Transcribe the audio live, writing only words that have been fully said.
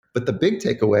But the big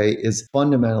takeaway is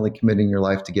fundamentally committing your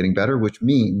life to getting better, which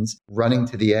means running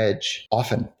to the edge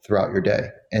often throughout your day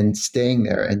and staying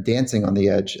there and dancing on the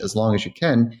edge as long as you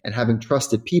can, and having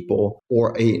trusted people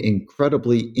or an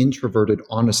incredibly introverted,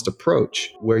 honest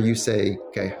approach where you say,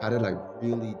 okay, how did I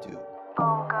really do?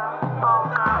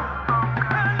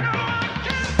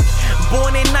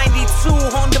 Born in 92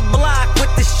 on the block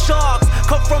with the Sharks.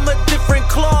 Come from a different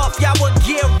cloth, y'all would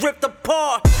get ripped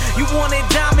apart. You want it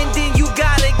diamond, then you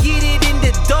gotta get it in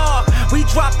the dark. We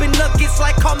dropping nuggets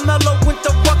like Carmelo went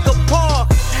to Rucker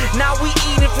Park. Now we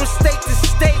eating from state to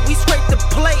state, we scrape the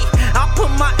plate. I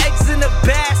put my eggs in a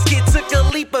basket, took a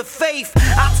leap of faith.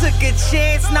 I took a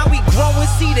chance, now we grow and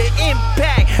see the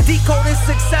impact. Decoding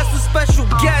success with special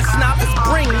guests, now let's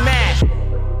bring Matt.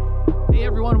 Hey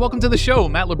everyone, welcome to the show.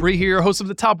 Matt Labrie here, host of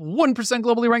the top 1%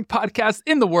 globally ranked podcast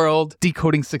in the world,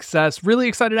 Decoding Success. Really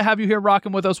excited to have you here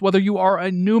rocking with us, whether you are a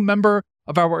new member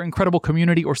of our incredible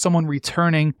community or someone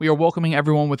returning. We are welcoming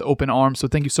everyone with open arms, so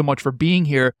thank you so much for being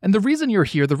here. And the reason you're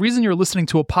here, the reason you're listening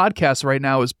to a podcast right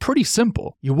now is pretty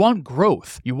simple. You want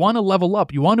growth. You want to level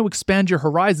up. You want to expand your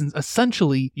horizons.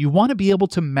 Essentially, you want to be able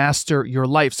to master your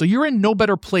life. So you're in no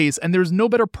better place, and there's no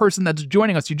better person that's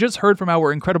joining us. You just heard from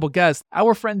our incredible guest,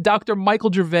 our friend Dr.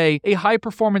 Michael Gervais, a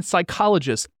high-performance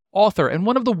psychologist, author, and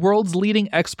one of the world's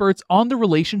leading experts on the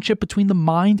relationship between the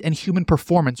mind and human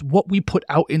performance, what we put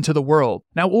out into the world.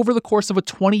 Now, over the course of a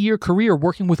 20-year career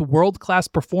working with world-class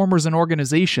performers and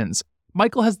organizations,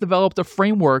 Michael has developed a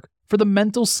framework for the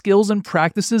mental skills and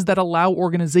practices that allow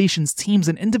organizations, teams,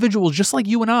 and individuals just like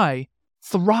you and I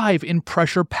thrive in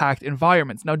pressure-packed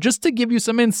environments. Now, just to give you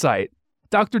some insight,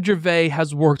 Dr. Gervais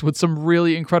has worked with some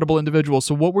really incredible individuals,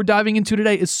 so what we're diving into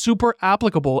today is super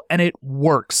applicable, and it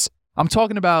works. I'm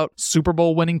talking about Super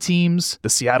Bowl winning teams, the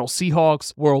Seattle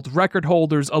Seahawks, world record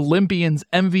holders, Olympians,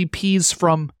 MVPs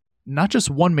from not just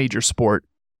one major sport,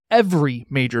 every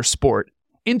major sport,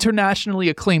 internationally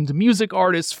acclaimed music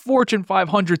artists, Fortune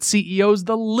 500 CEOs,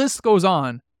 the list goes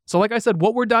on. So like I said,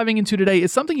 what we're diving into today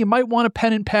is something you might want a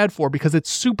pen and pad for because it's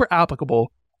super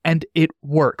applicable and it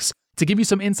works. To give you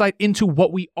some insight into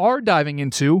what we are diving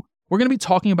into, we're going to be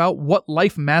talking about what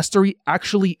life mastery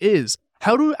actually is.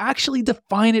 How to actually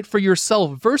define it for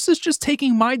yourself versus just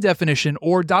taking my definition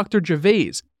or Dr.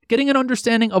 Gervais, getting an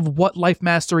understanding of what life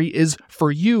mastery is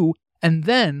for you, and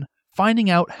then finding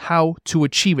out how to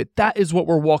achieve it. That is what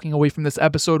we're walking away from this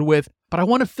episode with. But I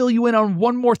want to fill you in on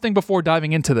one more thing before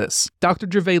diving into this. Dr.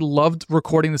 Gervais loved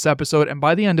recording this episode, and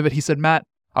by the end of it, he said, Matt,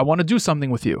 I want to do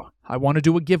something with you. I want to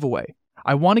do a giveaway.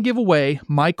 I want to give away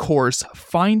my course,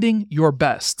 Finding Your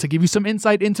Best. To give you some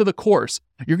insight into the course,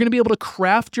 you're going to be able to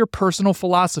craft your personal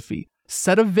philosophy,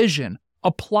 set a vision,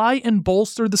 apply and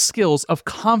bolster the skills of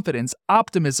confidence,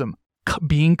 optimism,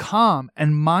 being calm,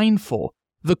 and mindful.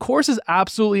 The course is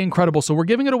absolutely incredible, so we're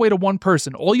giving it away to one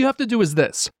person. All you have to do is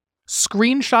this.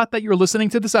 Screenshot that you're listening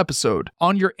to this episode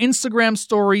on your Instagram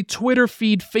story, Twitter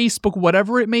feed, Facebook,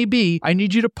 whatever it may be. I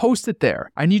need you to post it there.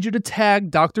 I need you to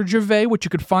tag Dr. Gervais, which you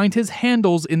could find his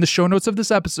handles in the show notes of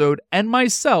this episode, and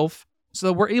myself, so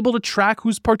that we're able to track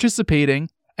who's participating,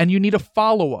 and you need to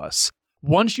follow us.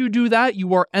 Once you do that,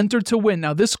 you are entered to win.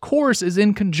 Now, this course is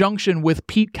in conjunction with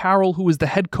Pete Carroll, who is the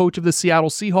head coach of the Seattle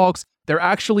Seahawks. They're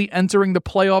actually entering the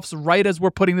playoffs right as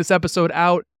we're putting this episode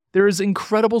out. There is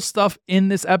incredible stuff in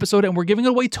this episode, and we're giving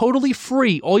it away totally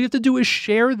free. All you have to do is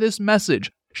share this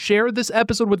message. Share this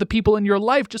episode with the people in your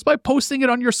life just by posting it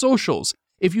on your socials.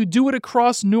 If you do it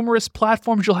across numerous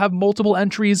platforms, you'll have multiple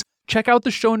entries. Check out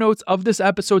the show notes of this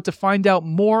episode to find out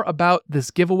more about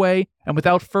this giveaway. And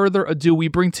without further ado, we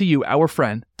bring to you our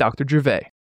friend, Dr.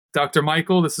 Gervais. Dr.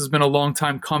 Michael, this has been a long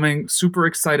time coming. Super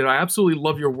excited. I absolutely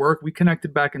love your work. We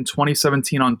connected back in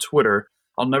 2017 on Twitter.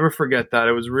 I'll never forget that.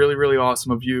 It was really, really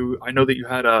awesome of you. I know that you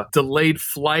had a delayed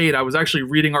flight. I was actually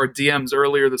reading our DMs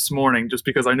earlier this morning just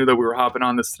because I knew that we were hopping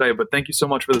on this today. But thank you so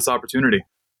much for this opportunity.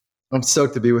 I'm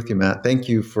stoked to be with you, Matt. Thank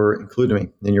you for including me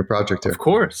in your project here. Of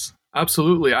course.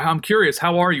 Absolutely. I'm curious.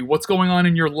 How are you? What's going on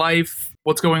in your life?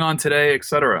 What's going on today,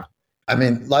 etc.? I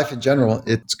mean, life in general,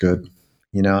 it's good.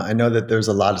 You know, I know that there's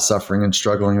a lot of suffering and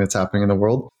struggling that's happening in the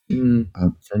world.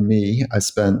 For me, I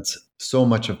spent so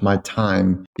much of my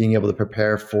time being able to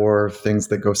prepare for things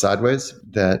that go sideways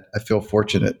that I feel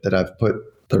fortunate that I've put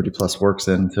 30 plus works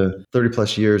into 30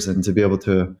 plus years and to be able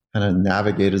to kind of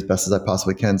navigate as best as I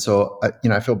possibly can. So,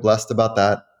 I feel blessed about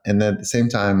that. And then at the same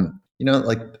time,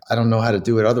 I don't know how to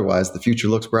do it otherwise. The future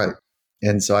looks bright.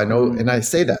 And so I know, and I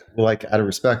say that out of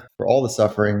respect for all the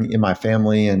suffering in my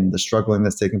family and the struggling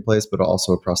that's taking place, but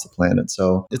also across the planet.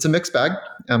 So it's a mixed bag.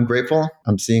 I'm grateful.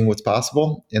 I'm seeing what's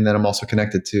possible. And then I'm also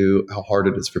connected to how hard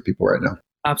it is for people right now.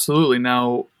 Absolutely.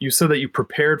 Now, you said that you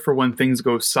prepared for when things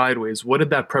go sideways. What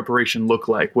did that preparation look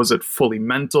like? Was it fully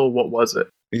mental? What was it?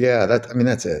 Yeah,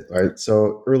 that's it, right?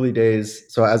 So early days,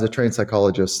 so as a trained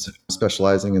psychologist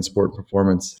specializing in sport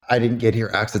performance, I didn't get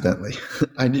here accidentally.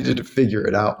 I needed to figure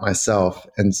it out myself.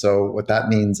 And so what that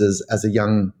means is as a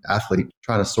young athlete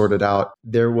trying to sort it out,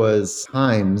 there was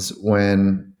times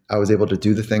when I was able to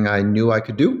do the thing I knew I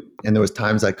could do. And there was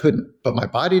times I couldn't, but my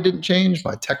body didn't change.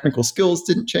 My technical skills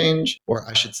didn't change, or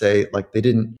I should say like they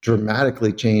didn't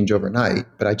dramatically change overnight,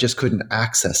 but I just couldn't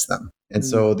access them. And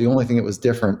so the only thing that was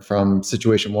different from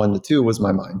situation 1 to 2 was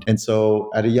my mind. And so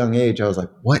at a young age, I was like,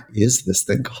 what is this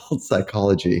thing called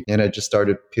psychology? And I just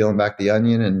started peeling back the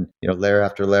onion and, layer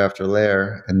after layer after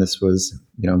layer. And this was,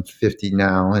 I'm 50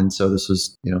 now. And so this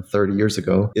was, 30 years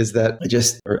ago, is that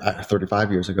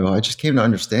 35 years ago, I just came to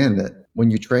understand that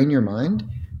when you train your mind,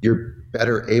 you're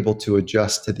better able to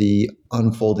adjust to the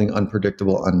unfolding,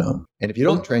 unpredictable unknown. And if you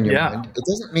don't train your mind, it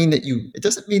doesn't mean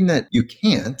that you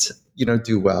can't,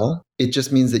 do well. It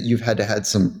just means that you've had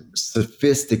some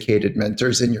sophisticated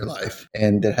mentors in your life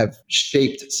and that have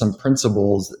shaped some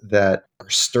principles that are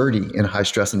sturdy in high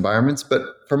stress environments. But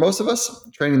for most of us,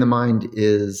 training the mind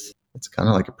it's kind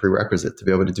of like a prerequisite to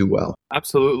be able to do well.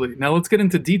 Absolutely. Now let's get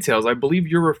into details. I believe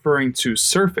you're referring to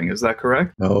surfing. Is that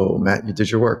correct? Oh, Matt, you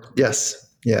did your work. Yes.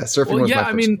 Yeah, surfing was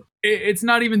my first. It's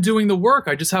not even doing the work.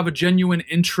 I just have a genuine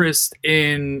interest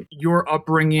in your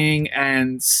upbringing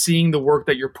and seeing the work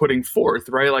that you're putting forth,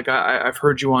 right? Like I've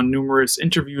heard you on numerous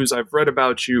interviews. I've read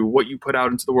about you, what you put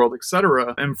out into the world,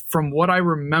 etc. And from what I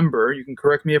remember, you can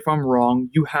correct me if I'm wrong,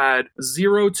 you had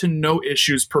 0 to no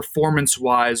issues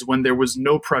performance-wise when there was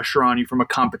no pressure on you from a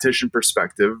competition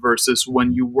perspective versus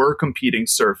when you were competing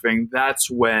surfing. That's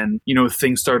when,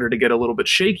 things started to get a little bit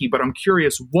shaky. But I'm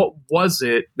curious, what was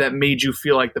it that made you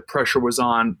feel like the pressure was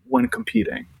on when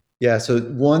competing? Yeah, so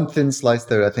one thin slice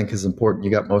that I think is important, you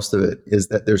got most of it, is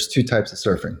that there's 2 types of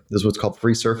surfing. There's what's called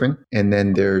free surfing, and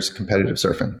then there's competitive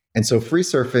surfing. And so free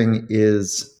surfing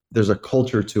there's a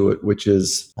culture to it, which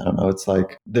is, it's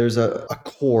like there's a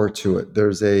core to it.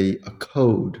 There's a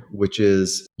code, which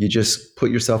is you just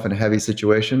put yourself in a heavy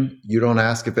situation. You don't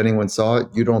ask if anyone saw it.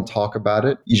 You don't talk about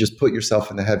it. You just put yourself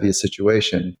in the heaviest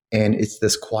situation. And it's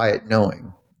this quiet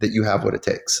knowing that you have what it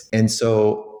takes. And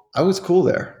so I was cool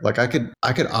there. Like I could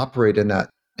operate in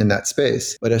that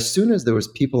space. But as soon as there was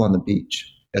people on the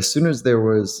beach, as soon as there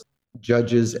was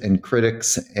judges and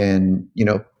critics and,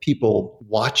 people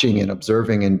watching and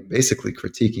observing and basically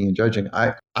critiquing and judging,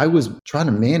 I was trying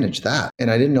to manage that. And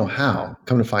I didn't know how.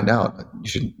 Come to find out, you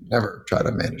should never try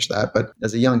to manage that. But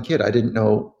as a young kid, I didn't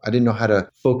know how to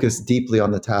focus deeply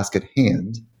on the task at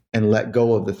hand and let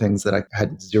go of the things that I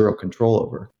had 0 control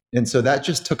over. And so that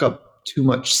just took up too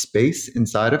much space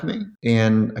inside of me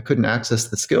and I couldn't access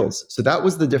the skills. So that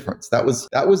was the difference. That was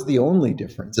the only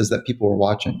difference, is that people were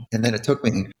watching. And then it took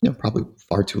me, probably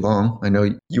far too long. I know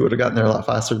you would have gotten there a lot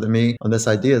faster than me on this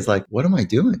idea. Is like, what am I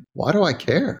doing? Why do I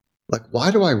care? Like, why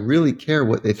do I really care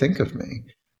what they think of me?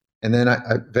 And then I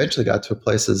eventually got to a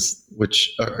place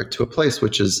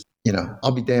which is,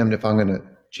 I'll be damned if I'm going to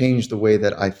change the way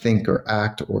that I think or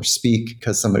act or speak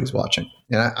because somebody's watching.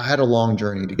 And I had a long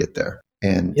journey to get there.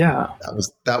 And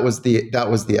that was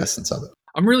the essence of it.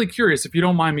 I'm really curious, if you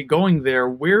don't mind me going there,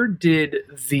 where did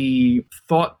the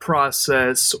thought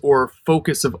process or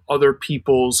focus of other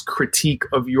people's critique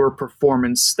of your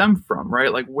performance stem from,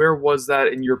 right? Like, where was that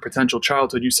in your potential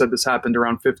childhood? You said this happened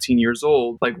around 15 years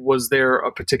old. Like, was there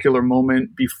a particular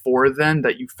moment before then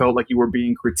that you felt like you were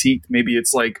being critiqued? Maybe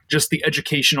it's like just the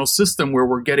educational system where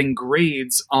we're getting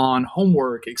grades on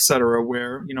homework, et cetera,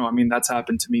 where, that's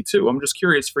happened to me too. I'm just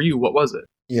curious for you, what was it?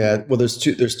 Yeah, well, there's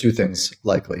two things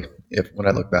likely when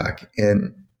I look back.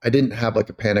 And I didn't have like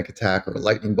a panic attack or a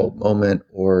lightning bolt moment,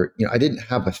 or, I didn't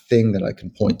have a thing that I can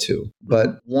point to.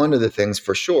 But one of the things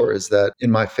for sure is that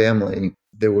in my family,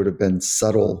 there would have been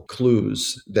subtle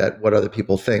clues that what other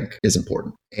people think is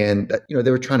important. And that, they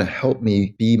were trying to help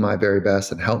me be my very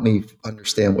best and help me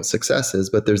understand what success is.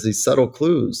 But there's these subtle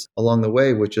clues along the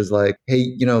way, which is like,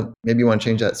 hey, maybe you want to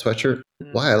change that sweatshirt?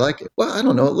 Why? I like it. Well, I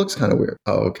don't know. It looks kind of weird.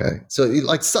 Oh, okay. So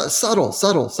like subtle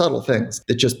things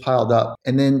that just piled up.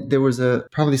 And then there was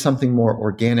probably something more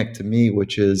organic to me,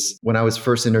 which is when I was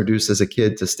first introduced as a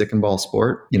kid to stick and ball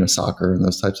sport, soccer and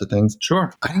those types of things.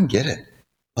 Sure. I didn't get it.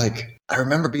 Like, I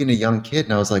remember being a young kid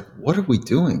and I was like, what are we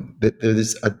doing? That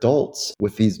there's adults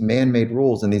with these man-made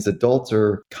rules and these adults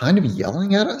are kind of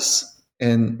yelling at us.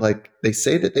 And like, they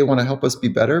say that they want to help us be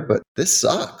better, but this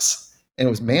sucks. And it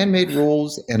was man-made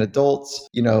rules and adults,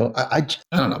 I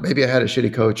don't know, maybe I had a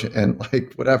shitty coach and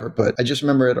like whatever, but I just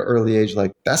remember at an early age,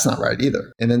 like that's not right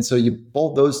either. And then so you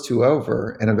bolt those two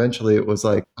over and eventually it was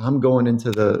like, I'm going into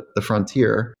the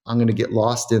frontier. I'm going to get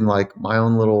lost in like my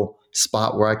own little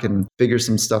spot where I can figure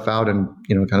some stuff out and,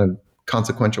 kind of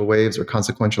consequential waves or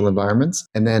consequential environments.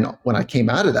 And then when I came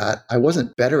out of that, I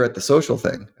wasn't better at the social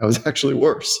thing. I was actually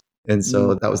worse. And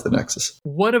so that was the nexus.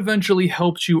 What eventually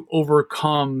helped you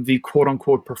overcome the quote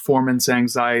unquote performance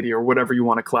anxiety or whatever you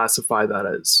want to classify that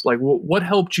as? Like what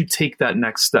helped you take that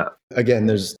next step? Again,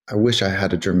 I wish I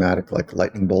had a dramatic like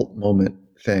lightning bolt moment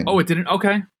thing. Oh, it didn't?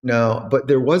 Okay. No, but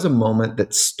there was a moment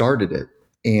that started it.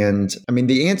 And I mean,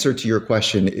 the answer to your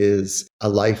question is a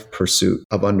life pursuit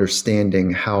of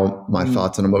understanding how my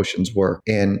thoughts and emotions work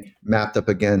and mapped up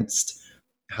against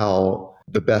how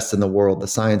the best in the world, the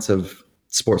science of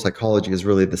sports psychology is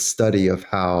really the study of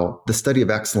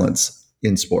excellence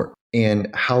in sport and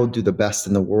how do the best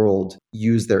in the world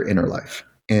use their inner life.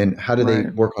 And how do they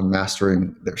work on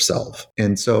mastering their self?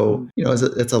 And so,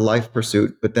 it's a life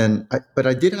pursuit. But then,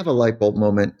 I did have a light bulb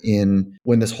moment in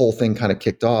when this whole thing kind of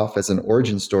kicked off as an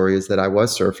origin story is that I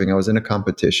was surfing. I was in a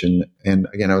competition. And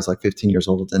again, I was like 15 years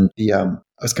old. And I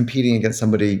was competing against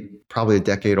somebody probably a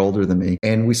decade older than me.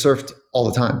 And we surfed all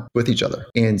the time with each other.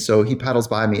 And so he paddles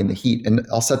by me in the heat and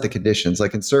I'll set the conditions.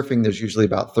 Like in surfing, there's usually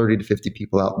about 30 to 50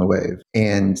 people out in the wave.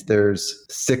 And there's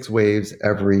 6 waves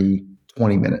every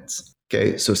 20 minutes.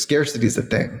 Okay, so scarcity is a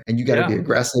thing and you got to be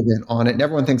aggressive and on it. And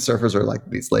everyone thinks surfers are like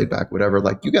these laid back, whatever.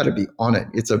 Like you got to be on it.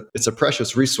 It's a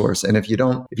precious resource. And if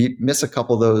you miss a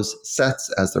couple of those sets,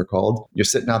 as they're called, you're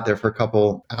sitting out there for a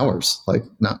couple hours, like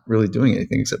not really doing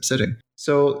anything except sitting.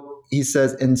 So he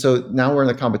says, and so now we're in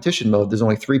the competition mode. There's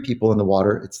only 3 people in the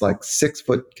water. It's like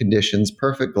 6-foot conditions,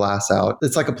 perfect glass out.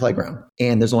 It's like a playground.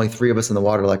 And there's only 3 of us in the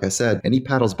water, like I said. And he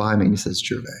paddles by me and he says,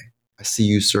 Gervais, I see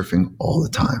you surfing all the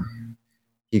time.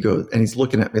 He goes, and he's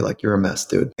looking at me like, you're a mess,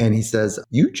 dude. And he says,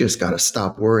 you just got to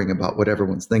stop worrying about what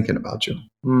everyone's thinking about you.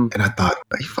 And I thought,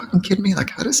 are you fucking kidding me?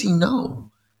 Like, how does he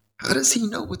know? How does he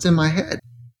know what's in my head?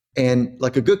 And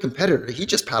like a good competitor, he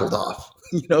just paddled off,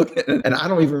 and I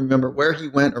don't even remember where he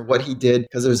went or what he did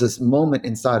because there's this moment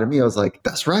inside of me. I was like,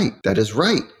 that's right. That is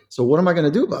right. So what am I going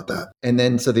to do about that? And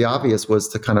then, so the obvious was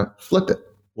to kind of flip it.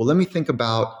 Well, let me think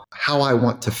about how I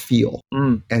want to feel.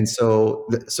 And so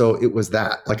it was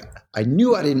that. Like I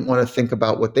knew I didn't want to think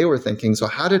about what they were thinking. So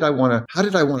how did I want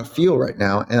to feel right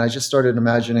now? And I just started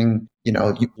imagining,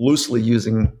 loosely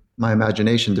using my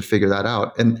imagination to figure that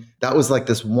out. And that was like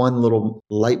this one little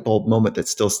light bulb moment that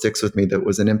still sticks with me that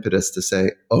was an impetus to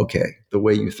say, okay, the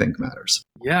way you think matters.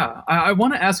 Yeah, I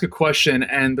want to ask a question.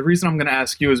 And the reason I'm going to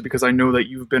ask you is because I know that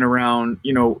you've been around,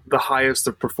 the highest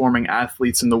of performing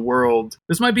athletes in the world.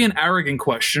 This might be an arrogant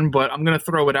question, but I'm going to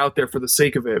throw it out there for the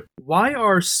sake of it. Why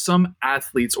are some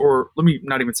athletes, or let me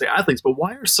not even say athletes, but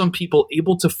why are some people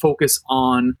able to focus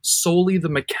on solely the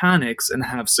mechanics and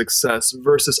have success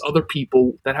versus other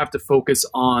people that have to focus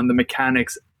on the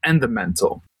mechanics and the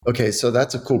mental? Okay, so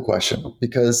that's a cool question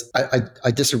because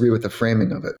I disagree with the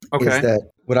framing of it. Okay. Is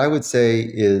that what I would say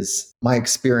is my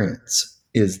experience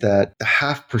is that the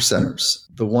half percenters,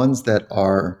 the ones that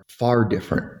are far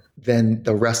different than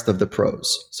the rest of the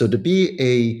pros. So to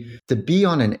be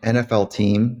on an NFL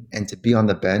team and to be on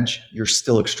the bench, you're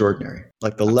still extraordinary.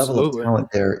 Like the level of talent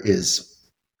there is.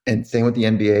 And same with the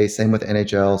NBA, same with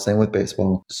NHL, same with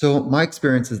baseball. So my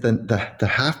experience is that the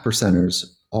half percenters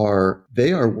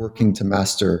they are working to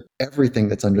master everything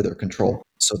that's under their control.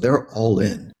 So they're all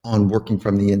in on working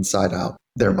from the inside out,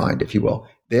 their mind, if you will.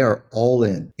 They are all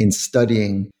in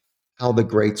studying how the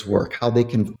greats work, how they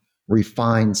can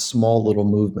refine small little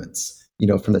movements,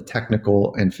 from the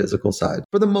technical and physical side.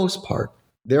 For the most part,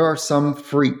 there are some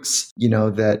freaks,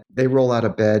 that they roll out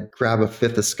of bed, grab a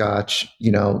 5th of scotch,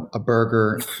 a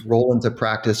burger, roll into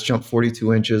practice, jump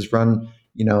 42 inches, run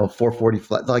 440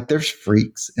 flat. Like there's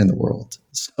freaks in the world.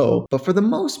 So, but for the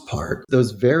most part,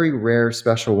 those very rare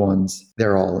special ones,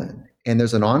 they're all in. And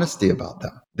there's an honesty about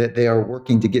them that they are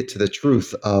working to get to the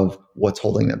truth of what's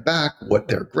holding them back, what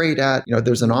they're great at.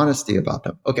 There's an honesty about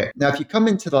them. Okay. Now, if you come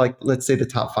into let's say the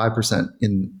top 5%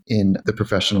 in the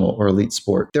professional or elite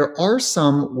sport, there are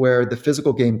some where the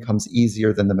physical game comes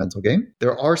easier than the mental game.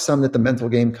 There are some that the mental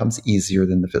game comes easier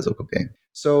than the physical game.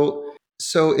 So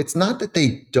it's not that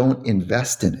they don't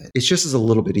invest in it. It's just a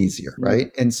little bit easier,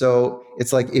 right? And so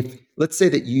it's like let's say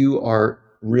that you are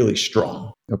really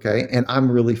strong, okay, and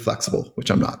I'm really flexible, which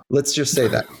I'm not. Let's just say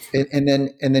that, and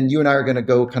then you and I are going to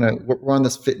go we're on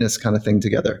this fitness kind of thing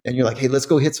together, and you're like, hey, let's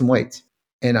go hit some weights.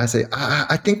 And I say,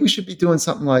 I think we should be doing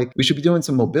something like we should be doing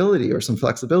some mobility or some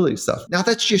flexibility stuff. Now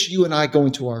that's just you and I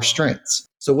going to our strengths.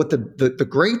 So what the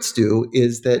greats do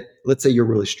is that, let's say you're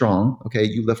really strong, okay,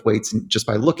 you lift weights, and just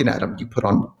by looking at them, you put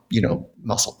on,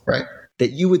 muscle, right?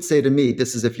 That you would say to me,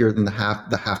 this is if you're in the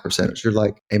half percentage. You're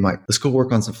like, hey, Mike, let's go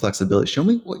work on some flexibility. Show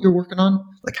me what you're working on.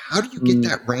 Like, how do you get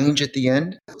that range at the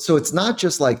end? So it's not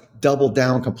just like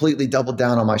completely double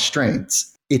down on my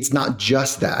strengths. It's not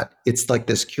just that. It's like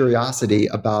this curiosity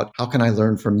about how can I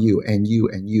learn from you and you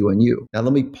and you and you. Now,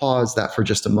 let me pause that for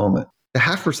just a moment. The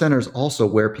half percenters also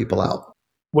wear people out.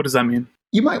 What does that mean?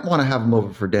 You might want to have them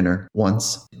over for dinner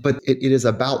once, but it is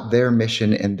about their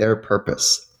mission and their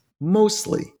purpose.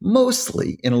 Mostly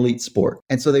in elite sport.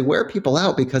 And so they wear people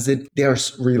out because they are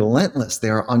relentless. They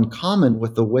are uncommon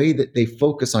with the way that they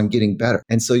focus on getting better.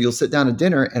 And so you'll sit down at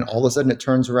dinner and all of a sudden it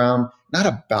turns around, not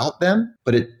about them,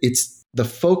 but it's the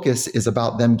focus is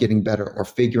about them getting better or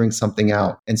figuring something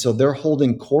out. And so they're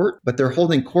holding court, but they're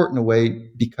holding court in a way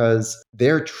because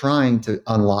they're trying to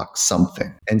unlock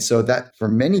something. And so that for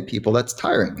many people, that's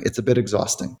tiring. It's a bit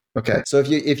exhausting. Okay. So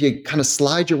if you kind of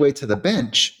slide your way to the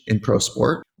bench in pro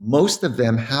sport, most of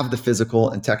them have the physical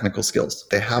and technical skills.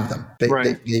 They have them.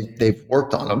 They've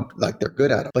worked on them, like they're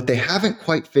good at them, but they haven't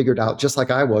quite figured out, just like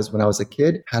I was when I was a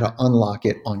kid, how to unlock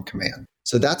it on command.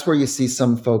 So that's where you see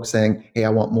some folks saying, hey, I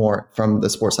want more from the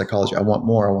sports psychology. I want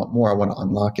more. I want to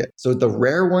unlock it. So the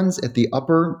rare ones at the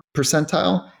upper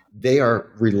percentile, they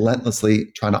are relentlessly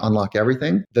trying to unlock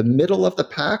everything. The middle of the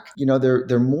pack,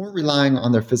 they're more relying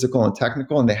on their physical and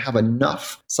technical, and they have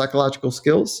enough psychological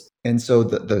skills. And so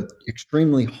the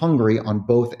extremely hungry on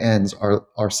both ends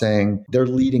are saying, they're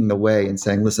leading the way and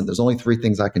saying, listen, there's only 3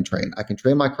 things I can train. I can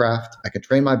train my craft, I can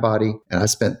train my body, and I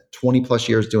spent 20 plus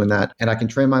years doing that, and I can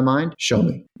train my mind. Show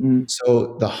me.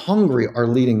 So the hungry are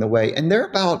leading the way, and they're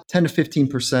about 10 to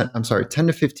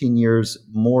 15 years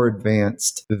more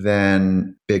advanced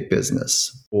than big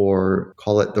business, or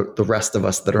call it the rest of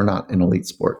us that are not in elite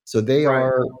sport. So they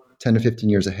are 10 to 15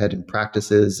 years ahead in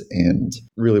practices and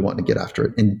really wanting to get after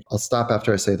it. And I'll stop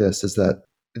after I say this, is that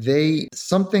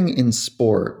something in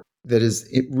sport that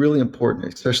is really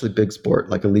important, especially big sport,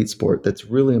 like elite sport, that's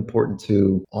really important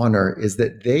to honor, is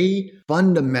that they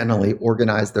fundamentally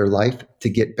organize their life to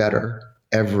get better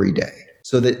every day.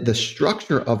 So that the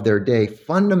structure of their day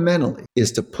fundamentally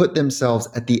is to put themselves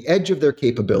at the edge of their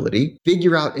capability,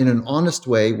 figure out in an honest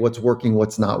way what's working,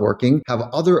 what's not working, have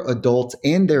other adults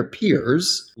and their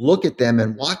peers look at them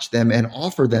and watch them and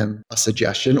offer them a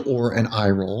suggestion or an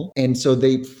eye roll. And so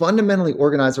they fundamentally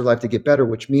organize their life to get better,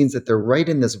 which means that they're right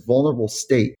in this vulnerable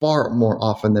state far more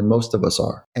often than most of us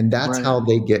are. And that's how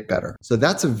they get better. So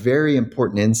that's a very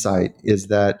important insight, is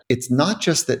that it's not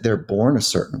just that they're born a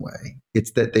certain way.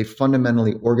 It's that they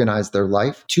fundamentally organize their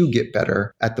life to get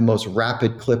better at the most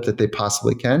rapid clip that they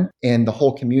possibly can. And the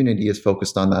whole community is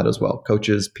focused on that as well.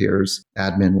 Coaches, peers,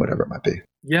 admin, whatever it might be.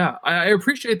 Yeah, I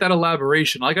appreciate that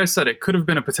elaboration. Like I said, it could have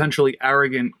been a potentially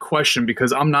arrogant question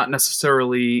because I'm not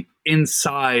necessarily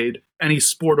inside any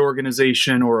sport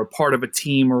organization or a part of a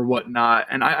team or whatnot.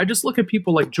 And I just look at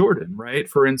people like Jordan, right?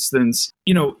 For instance,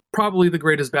 probably the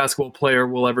greatest basketball player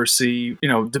we'll ever see,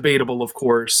 debatable, of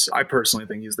course. I personally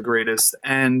think he's the greatest.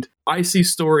 And I see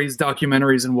stories,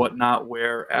 documentaries and whatnot,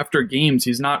 where after games,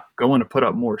 he's not going to put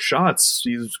up more shots.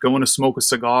 He's going to smoke a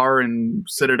cigar and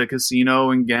sit at a casino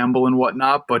and gamble and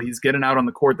whatnot, but he's getting out on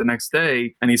the court the next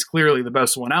day and he's clearly the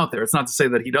best one out there. It's not to say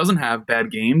that he doesn't have bad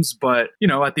games, but,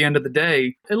 at the end of the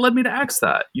day, it led me to ask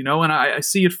that, and I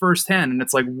see it firsthand. And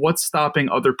it's like, what's stopping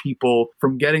other people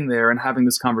from getting there and having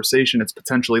this conversation? It's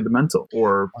potentially the mental,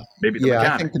 or maybe the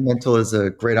mechanic. I think the mental is a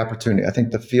great opportunity. I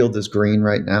think the field is green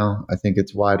right now. I think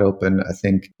it's wide open. I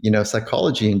think,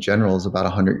 psychology in general is about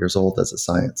 100 years old as a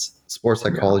science. Sports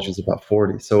psychology is about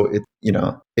 40. So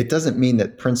it doesn't mean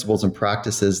that principles and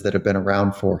practices that have been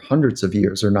around for hundreds of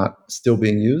years are not still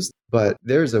being used. But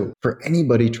for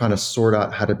anybody trying to sort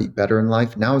out how to be better in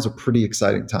life, now is a pretty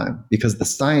exciting time because the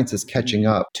science is catching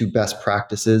up to best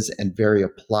practices and very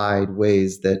applied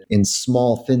ways that in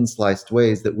small, thin sliced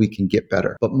ways that we can get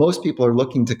better. But most people are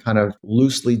looking to kind of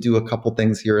loosely do a couple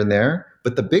things here and there.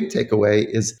 But the big takeaway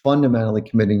is fundamentally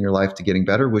committing your life to getting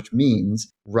better, which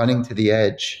means running to the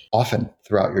edge often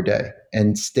throughout your day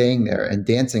and staying there and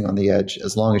dancing on the edge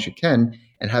as long as you can,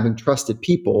 and having trusted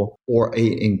people or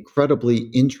an incredibly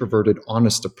introverted,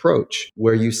 honest approach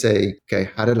where you say,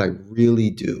 okay, how did I really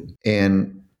do?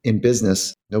 And in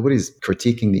business, nobody's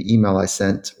critiquing the email I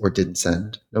sent or didn't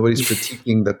send. Nobody's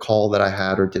critiquing the call that I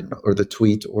had or didn't, or the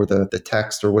tweet or the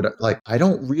text or whatever. Like, I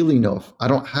don't really know I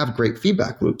don't have great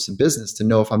feedback loops in business to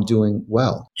know if I'm doing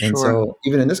well. Sure. And so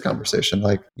even in this conversation,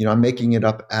 I'm making it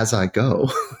up as I go.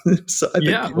 So I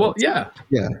think,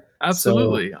 Yeah.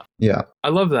 Absolutely. So, yeah. I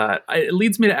love that. It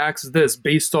leads me to ask this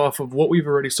based off of what we've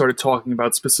already started talking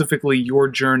about, specifically your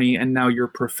journey and now your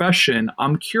profession.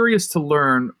 I'm curious to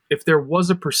learn if there was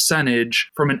a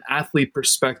percentage from an athlete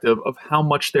perspective of how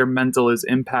much their mental is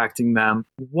impacting them.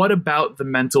 What about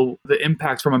the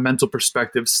impact from a mental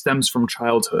perspective stems from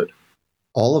childhood?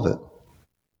 All of it.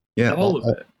 Yeah. All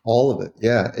of it. All of it.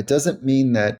 Yeah. It doesn't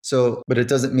mean that. But it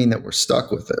doesn't mean that we're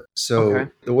stuck with it. So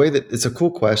the way that it's a cool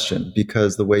question,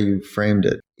 because the way you framed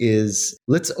it is,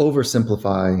 let's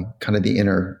oversimplify kind of the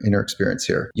inner experience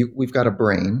here. We've got a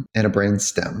brain and a brain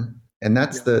stem. And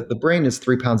that's the brain is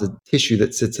 3 pounds of tissue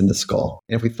that sits in the skull.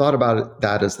 And if we thought about it,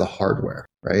 that as the hardware,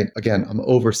 right? Again, I'm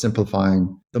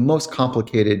oversimplifying. The most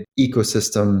complicated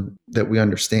ecosystem that we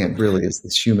understand really is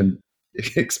this human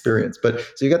experience. But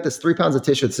so you got this 3 pounds of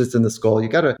tissue that sits in the skull. You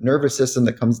got a nervous system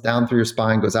that comes down through your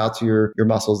spine, goes out to your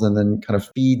muscles, and then kind of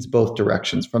feeds both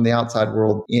directions from the outside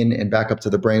world in and back up to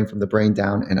the brain, from the brain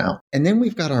down and out. And then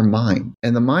we've got our mind.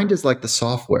 And the mind is like the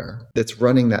software that's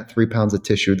running that 3 pounds of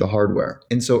tissue, the hardware.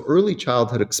 And so early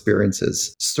childhood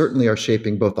experiences certainly are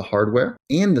shaping both the hardware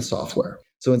and the software.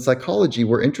 So in psychology,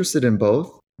 we're interested in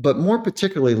both. But more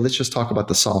particularly, let's just talk about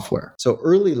the software. So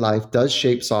early life does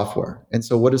shape software. And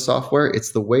so what is software?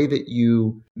 It's the way that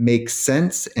you make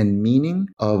sense and meaning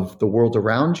of the world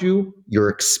around you, your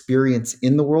experience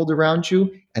in the world around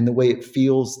you, and the way it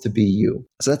feels to be you.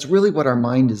 So that's really what our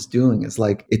mind is doing, is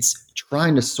like it's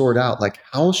trying to sort out, like,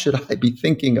 how should I be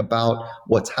thinking about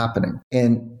what's happening?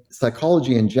 And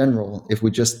psychology in general, if we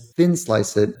just thin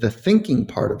slice it, the thinking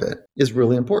part of it is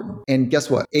really important. And guess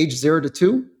what? Age 0 to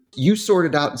 2, you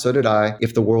sorted out, and so did I,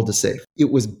 if the world is safe. It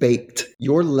was baked.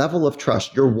 Your level of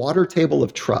trust, your water table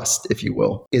of trust, if you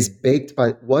will,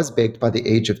 was baked by the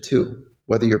age of 2.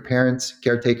 Whether your parents,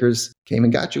 caretakers came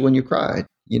and got you when you cried,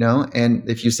 and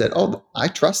if you said, oh, I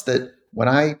trust that when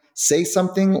I say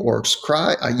something or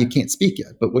cry, you can't speak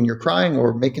yet. But when you're crying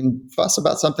or making fuss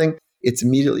about something, it's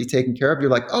immediately taken care of. You're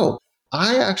like, oh,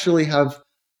 I actually have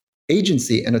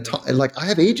agency and I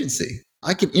have agency.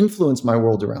 I can influence my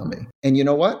world around me. And you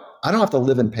know what? I don't have to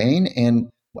live in pain, and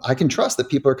I can trust that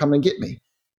people are coming to get me.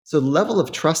 So the level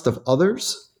of trust of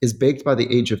others is baked by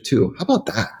the age of 2. How about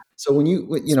that? So when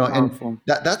and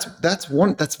that's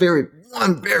one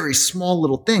very small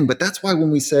little thing, but that's why when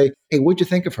we say, hey, what'd you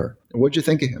think of her? Or what'd you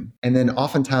think of him? And then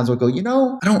oftentimes we'll go,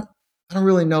 I don't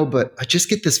really know, but I just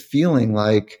get this feeling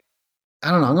like, I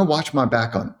don't know, I'm going to watch my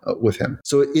back on with him.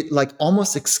 So it like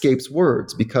almost escapes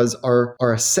words, because our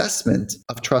assessment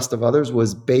of trust of others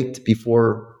was baked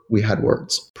before we had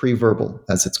words, pre-verbal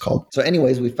as it's called. So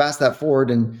anyways, we fast that forward,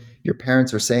 and your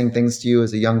parents are saying things to you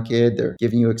as a young kid. They're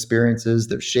giving you experiences.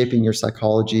 They're shaping your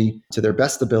psychology to their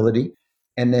best ability.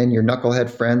 And then your knucklehead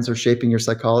friends are shaping your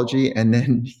psychology. And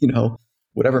then,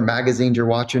 whatever magazines you're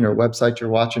watching or websites you're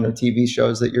watching or TV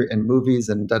shows that you're in, movies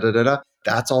and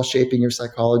that's all shaping your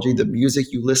psychology. The music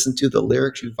you listen to, the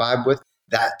lyrics you vibe with,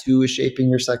 that too is shaping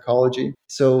your psychology.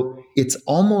 So it's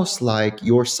almost like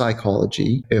your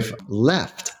psychology, if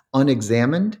left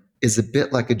unexamined, is a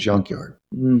bit like a junkyard.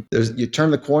 You turn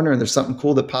the corner and there's something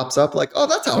cool that pops up, like, oh,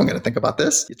 that's how I'm going to think about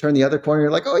this. You turn the other corner, you're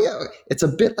like, oh yeah, it's a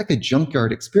bit like a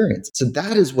junkyard experience. So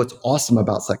that is what's awesome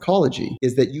about psychology,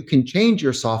 is that you can change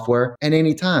your software at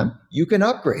any time. You can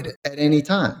upgrade it at any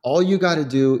time. All you got to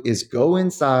do is go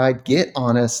inside, get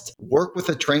honest, work with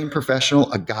a trained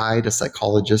professional, a guide, a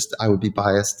psychologist, I would be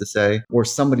biased to say, or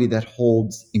somebody that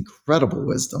holds incredible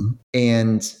wisdom,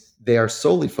 and they are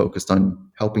solely focused on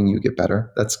helping you get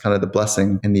better. That's kind of the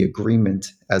blessing and the agreement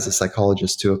as a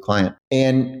psychologist to a client.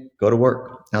 And go to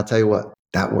work. And I'll tell you what,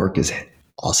 that work is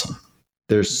awesome.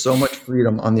 There's so much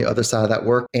freedom on the other side of that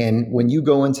work. And when you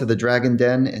go into the dragon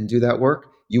den and do that work,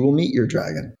 you will meet your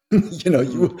dragon.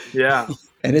 Yeah.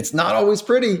 And it's not always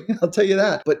pretty, I'll tell you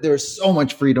that. But there's so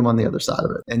much freedom on the other side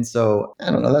of it. And so, I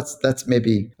don't know, that's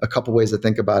maybe a couple ways to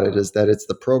think about it, is that it's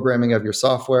the programming of your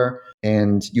software,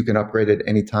 and you can upgrade it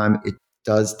anytime. It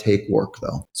does take work,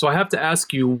 though. So I have to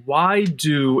ask you, why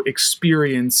do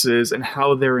experiences and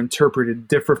how they're interpreted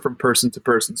differ from person to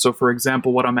person? So for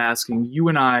example, what I'm asking, you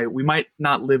and I, we might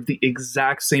not live the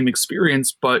exact same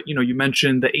experience, but you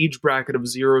mentioned the age bracket of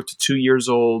 0 to 2 years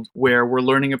old, where we're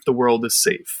learning if the world is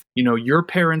safe. Your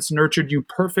parents nurtured you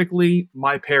perfectly.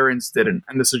 My parents didn't.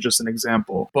 And this is just an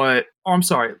example. But, I'm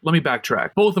sorry, let me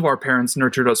backtrack. Both of our parents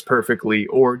nurtured us perfectly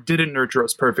or didn't nurture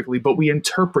us perfectly, but we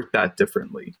interpret that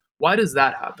differently. Why does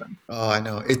that happen? Oh, I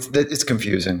know. It's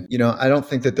confusing. I don't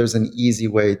think that there's an easy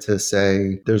way to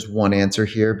say there's one answer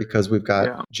here, because we've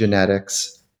got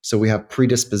genetics. So we have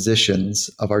predispositions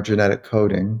of our genetic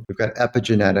coding. We've got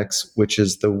epigenetics, which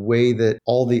is the way that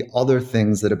all the other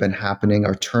things that have been happening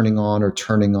are turning on or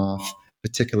turning off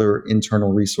particular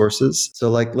internal resources. So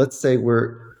like, let's say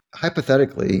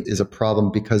hypothetically is a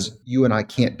problem because you and I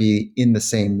can't be in the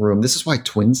same room. This is why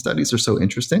twin studies are so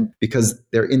interesting, because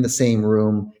they're in the same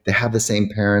room, they have the same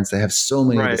parents, they have so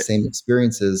many of the same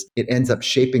experiences. It ends up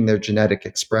shaping their genetic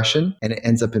expression and it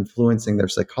ends up influencing their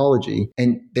psychology,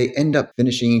 and they end up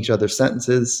finishing each other's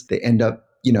sentences. They end up,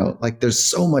 like there's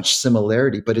so much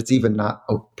similarity, but it's even not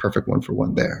a perfect one for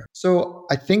one there. So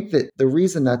I think that the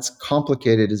reason that's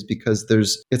complicated is because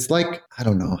it's like, I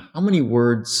don't know, how many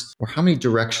words or how many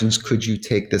directions could you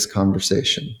take this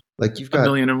conversation? Like you've got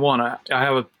 1,000,001. I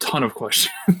have a ton of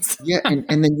questions. Yeah.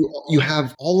 And then you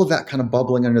have all of that kind of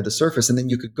bubbling under the surface, and then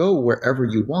you could go wherever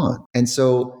you want. And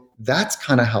so that's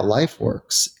kind of how life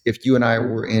works. If you and I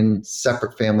were in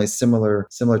separate families, similar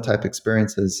type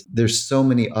experiences, there's so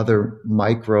many other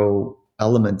micro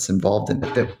elements involved in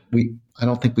it that I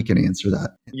don't think we can answer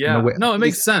that. Yeah. No, it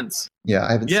makes sense. Yeah.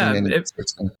 I haven't seen any. It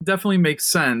definitely makes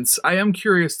sense. I am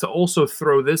curious to also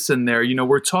throw this in there.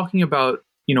 We're talking about,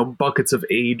 buckets of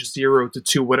age, 0 to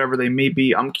 2, whatever they may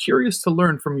be. I'm curious to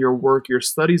learn from your work, your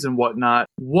studies and whatnot,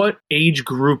 what age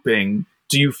grouping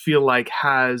do you feel like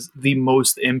has the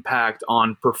most impact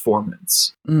on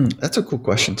performance? That's a cool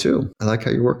question too. I like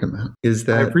how you're working, man.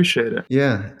 I appreciate it.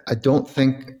 Yeah. I don't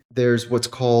think there's what's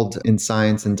called in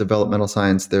science and developmental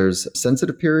science, there's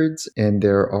sensitive periods and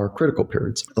there are critical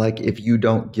periods. Like if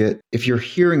your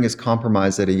hearing is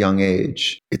compromised at a young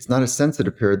age, it's not a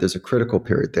sensitive period, there's a critical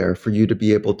period there for you to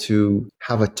be able to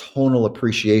have a tonal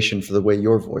appreciation for the way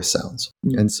your voice sounds.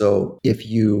 And so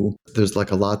there's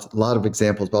like a lot of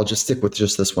examples, but I'll just stick with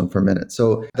just this one for a minute.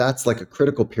 So that's like a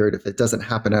critical period. If it doesn't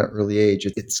happen at an early age,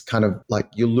 it's kind of like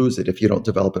you lose it if you don't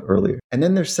develop it earlier. And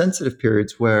then there's sensitive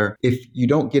periods where if you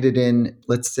don't get it in,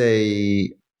 let's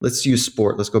use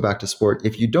sport. Let's go back to sport.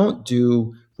 If you don't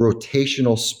do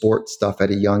rotational sport stuff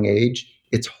at a young age,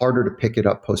 it's harder to pick it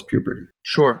up post-puberty.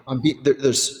 Sure.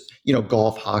 There's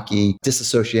golf, hockey,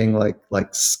 disassociating like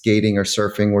skating or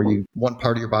surfing, where one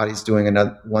part of your body is doing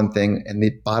one thing and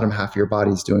the bottom half of your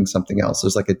body is doing something else.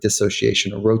 There's like a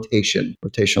dissociation, a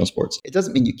rotational sports. It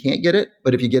doesn't mean you can't get it,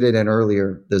 but if you get it in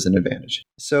earlier, there's an advantage.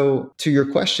 So to your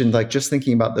question, like just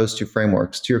thinking about those two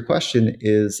frameworks, to your question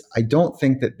is, I don't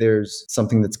think that there's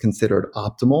something that's considered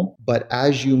optimal, but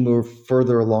as you move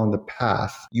further along the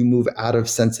path, you move out of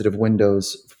sensitive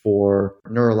windows for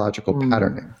neurological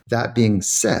patterning. That being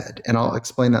said, and I'll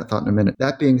explain that thought in a minute.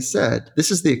 That being said, this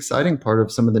is the exciting part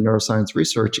of some of the neuroscience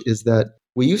research, is that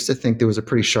we used to think there was a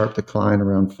pretty sharp decline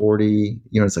around 40,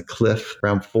 it's a cliff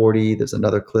around 40. There's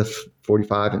another cliff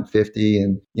 45 and 50.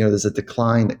 And, there's a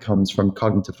decline that comes from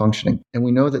cognitive functioning. And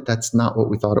we know that that's not what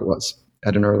we thought it was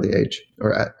at an early age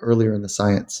or earlier in the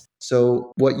science.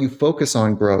 So what you focus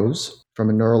on grows from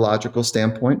a neurological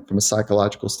standpoint, from a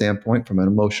psychological standpoint, from an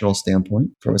emotional standpoint,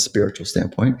 from a spiritual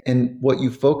standpoint. And what you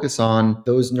focus on,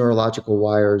 those neurological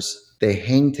wires, they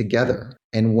hang together.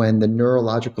 And when the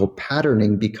neurological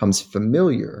patterning becomes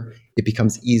familiar, it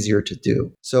becomes easier to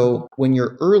do. So when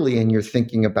you're early and you're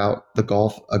thinking about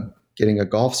getting a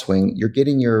golf swing, you're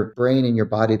getting your brain and your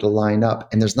body to line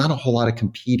up, and there's not a whole lot of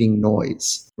competing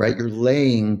noise, right? You're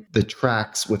laying the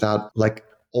tracks without like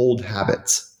old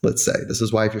habits, let's say. This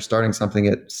is why if you're starting something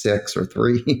at 6 or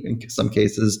 3, in some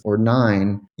cases, or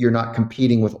 9, you're not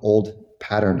competing with old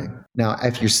patterning. Now,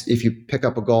 if you pick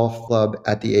up a golf club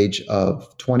at the age of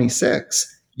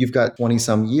 26, you've got 20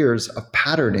 some years of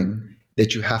patterning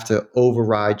that you have to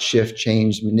override, shift,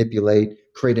 change, manipulate,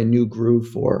 create a new groove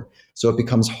for. So it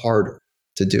becomes harder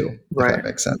to do, if that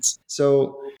makes sense.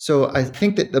 So I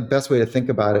think that the best way to think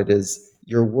about it is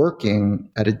you're working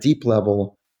at a deep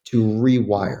level to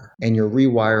rewire, and you're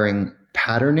rewiring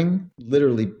patterning,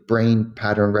 literally brain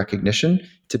pattern recognition,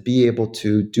 to be able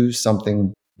to do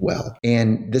something well.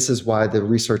 And this is why the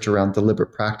research around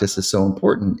deliberate practice is so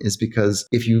important, is because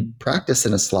if you practice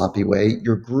in a sloppy way,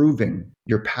 you're grooving,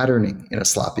 you're patterning in a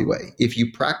sloppy way. If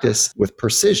you practice with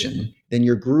precision, then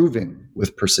you're grooving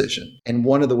with precision. And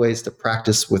one of the ways to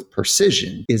practice with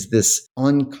precision is this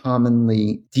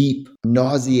uncommonly deep,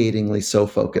 nauseatingly so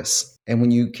focus. And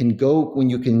when you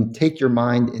can take your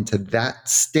mind into that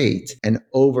state and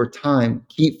over time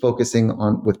keep focusing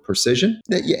on with precision,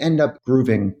 that you end up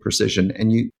grooving precision,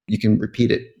 and you can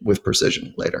repeat it with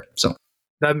precision later. So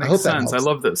that makes sense. I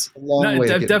love this.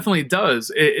 It definitely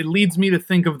does. It leads me to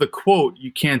think of the quote,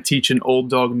 "You can't teach an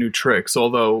old dog new tricks,"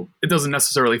 although it doesn't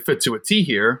necessarily fit to a T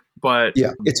here. But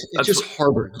yeah, it's just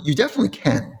harder. You definitely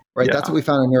can. Right. Yeah. That's what we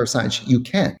found in neuroscience. You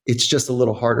can. It's just a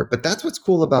little harder. But that's what's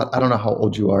cool about, I don't know how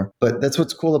old you are, but that's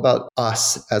what's cool about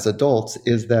us as adults,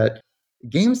 is that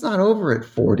game's not over at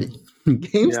 40.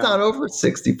 Game's not over at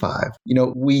 65.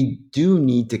 We do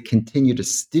need to continue to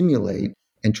stimulate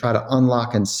and try to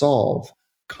unlock and solve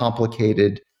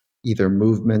complicated either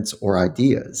movements or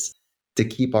ideas to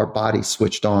keep our body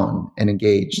switched on and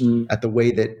engaged at the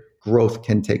way that growth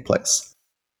can take place.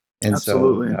 And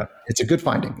Absolutely. so it's a good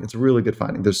finding. It's a really good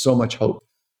finding. There's so much hope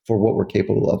for what we're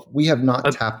capable of. We have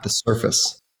not tapped the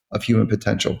surface of human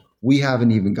potential. We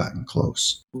haven't even gotten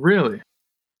close. Really?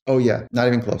 Oh yeah, not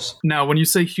even close. Now, when you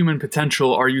say human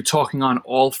potential, are you talking on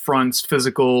all fronts,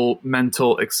 physical,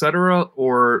 mental, etc.,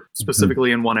 or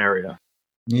specifically in one area?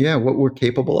 Yeah, what we're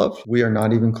capable of, we are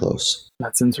not even close.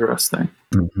 That's interesting.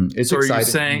 It's so exciting. Are you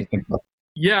saying,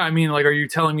 yeah, I mean, like, are you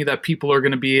telling me that people are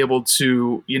going to be able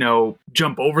to,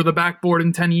 jump over the backboard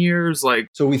in 10 years?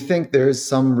 So we think there's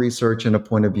some research and a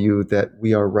point of view that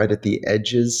we are right at the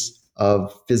edges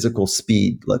of physical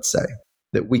speed, let's say,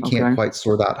 that we can't quite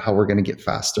sort out how we're going to get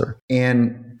faster.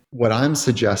 And what I'm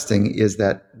suggesting is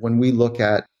that when we look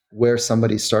at where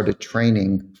somebody started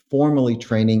formally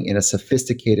training in a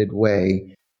sophisticated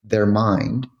way, their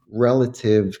mind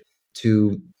relative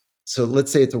to, so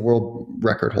let's say it's a world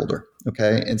record holder,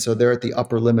 okay? And so they're at the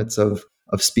upper limits of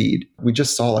speed. We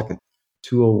just saw like a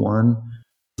 2:01,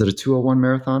 is it a 2:01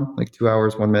 marathon? Like 2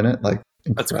 hours, 1 minute? Like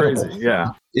incredible. That's crazy,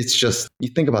 yeah. It's just, you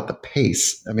think about the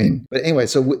pace. I mean, but anyway,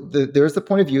 so there's the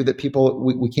point of view that people,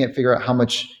 we can't figure out how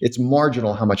much, it's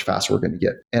marginal how much faster we're going to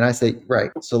get. And I say,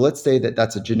 right. So let's say that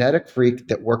that's a genetic freak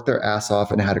that worked their ass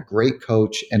off and had a great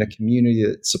coach and a community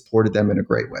that supported them in a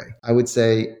great way. I would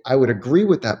say, I would agree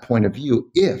with that point of view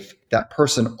if that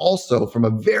person also from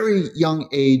a very young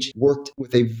age worked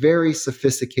with a very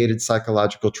sophisticated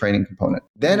psychological training component.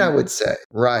 Then I would say,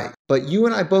 right. But you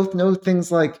and I both know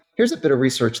things like, here's a bit of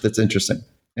research that's interesting.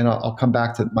 And I'll come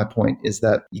back to my point, is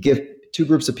that you give two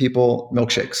groups of people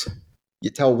milkshakes. You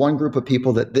tell one group of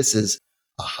people that this is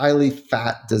a highly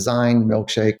fat designed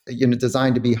milkshake,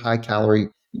 designed to be high calorie,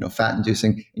 fat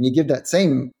inducing. And you give that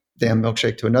same damn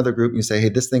milkshake to another group and you say, hey,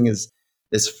 this thing is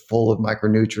full of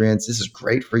micronutrients. This is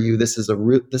great for you. This is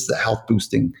a health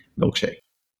boosting milkshake.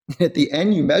 At the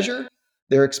end, you measure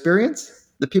their experience.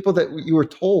 The people that you were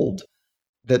told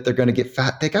that they're going to get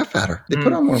fat, they got fatter. They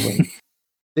put on more weight.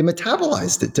 They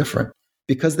metabolized it different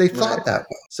because they thought that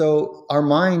way. So our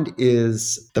mind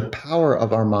is the power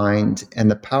of our mind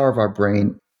and the power of our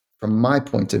brain. From my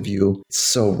point of view, it's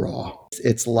so raw.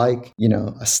 It's like,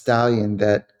 a stallion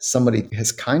that somebody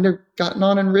has kind of gotten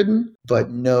on and ridden,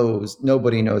 but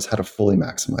nobody knows how to fully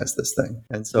maximize this thing.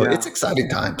 And so it's exciting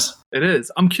times. It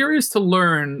is. I'm curious to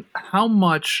learn how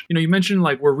much, you mentioned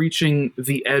like we're reaching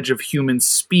the edge of human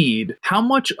speed. How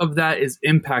much of that is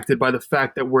impacted by the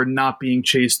fact that we're not being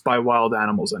chased by wild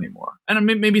animals anymore? And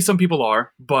maybe some people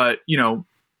are, but,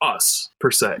 us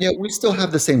per se. Yeah, we still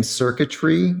have the same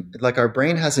circuitry. Like our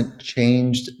brain hasn't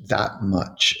changed that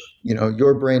much.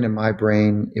 Your brain and my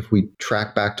brain, if we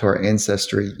track back to our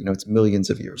ancestry, it's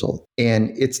millions of years old.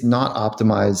 And it's not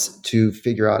optimized to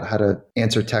figure out how to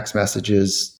answer text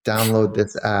messages, download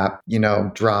this app,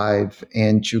 drive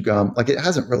and chew gum. Like it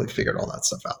hasn't really figured all that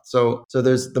stuff out. So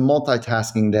there's the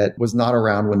multitasking that was not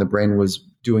around when the brain was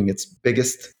doing its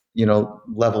biggest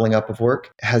leveling up of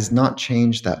work, has not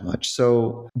changed that much.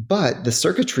 So, but the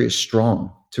circuitry is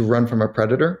strong to run from a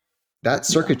predator. That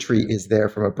circuitry is there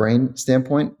from a brain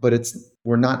standpoint, but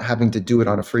we're not having to do it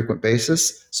on a frequent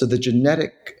basis. So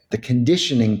the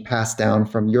conditioning passed down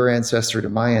from your ancestry to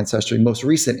my ancestry, most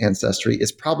recent ancestry,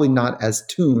 is probably not as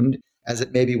tuned as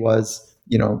it maybe was,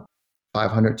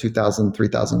 500, 2,000,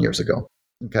 3,000 years ago.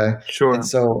 Okay. Sure. And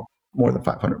so more than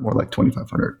 500, more like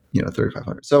 2,500,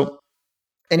 3,500. So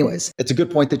anyways, it's a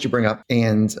good point that you bring up.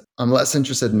 And I'm less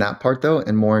interested in that part though,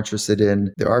 and more interested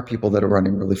in there are people that are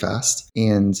running really fast.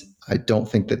 And I don't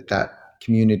think that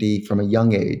community from a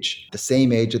young age, the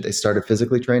same age that they started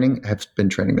physically training, have been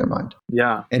training their mind.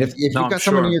 Yeah. And if you've got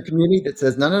someone in your community that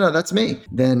says, no, that's me,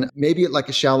 then maybe like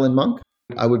a Shaolin monk,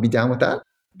 I would be down with that.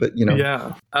 But,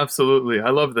 Yeah, absolutely. I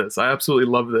love this. I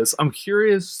absolutely love this. I'm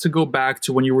curious to go back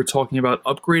to when you were talking about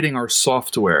upgrading our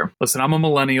software. Listen, I'm a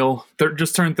millennial,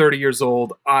 just turned 30 years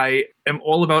old. I am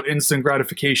all about instant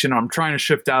gratification. I'm trying to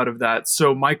shift out of that.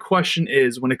 So my question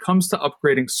is, when it comes to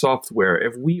upgrading software,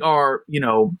 if we are,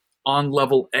 on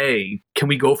level A, can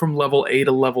we go from level A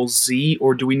to level Z,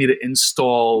 or do we need to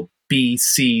install B,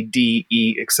 C, D,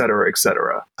 E, et cetera, et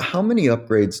cetera? How many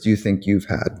upgrades do you think you've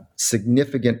had?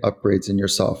 Significant upgrades in your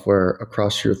software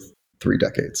across your 3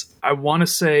 decades? I want to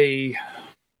say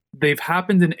they've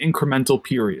happened in incremental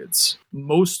periods.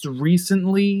 Most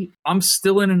recently, I'm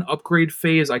still in an upgrade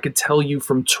phase. I could tell you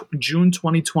from June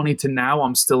 2020 to now,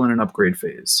 I'm still in an upgrade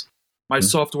phase. My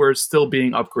software is still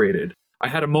being upgraded. I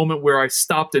had a moment where I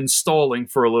stopped installing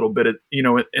for a little bit,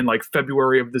 in like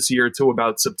February of this year to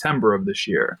about September of this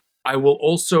year. I will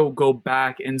also go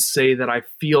back and say that I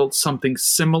feel something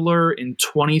similar in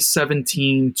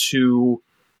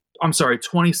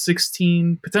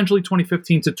 2016, potentially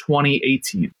 2015 to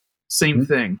 2018. Same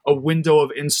thing, a window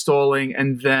of installing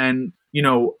and then,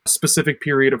 a specific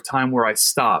period of time where I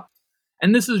stopped.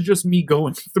 And this is just me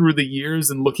going through the years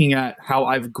and looking at how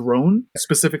I've grown,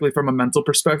 specifically from a mental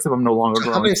perspective. I'm no longer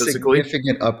growing how many physically.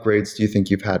 Significant upgrades do you think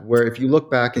you've had? Where if you look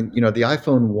back and, the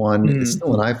iPhone 1 is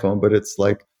still an iPhone, but it's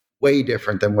like way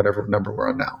different than whatever number we're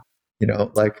on now.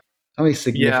 Like how many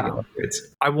significant upgrades?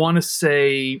 I want to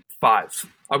say 5.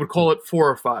 I would call it 4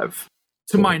 or 5.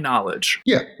 To my knowledge.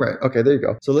 Yeah, right. Okay, there you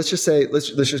go. So let's just say,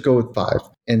 let's just go with 5.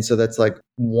 And so that's like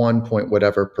 1 point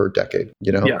whatever per decade,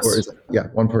 Yes. Or is it,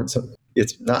 1 point. So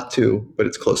it's not 2, but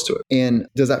it's close to it. And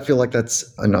does that feel like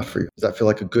that's enough for you? Does that feel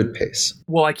like a good pace?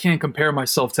 Well, I can't compare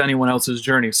myself to anyone else's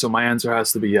journey, so my answer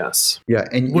has to be yes. Yeah,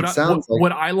 and would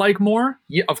I like more?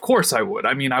 Yeah, of course I would.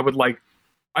 I mean, I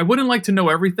wouldn't like to know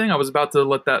everything. I was about to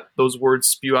let those words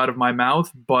spew out of my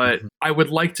mouth, but I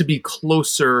would like to be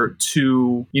closer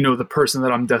to, the person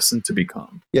that I'm destined to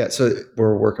become. Yeah, so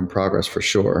we're a work in progress for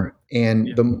sure. And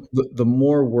the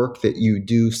more work that you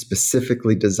do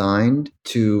specifically designed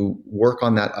to work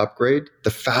on that upgrade, the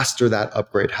faster that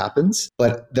upgrade happens.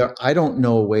 But I don't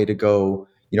know a way to go,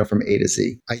 from A to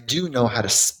Z. I do know how to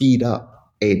speed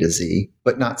up A to Z,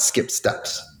 but not skip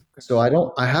steps. So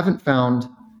I haven't found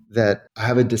that I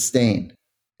have a disdain,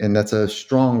 and that's a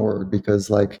strong word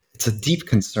because it's a deep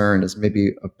concern is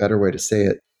maybe a better way to say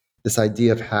it. This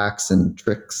idea of hacks and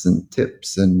tricks and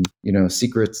tips and,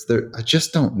 secrets, I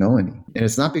just don't know any. And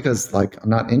it's not because I'm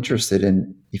not interested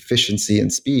in efficiency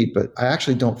and speed, but I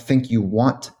actually don't think you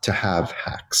want to have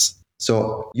hacks.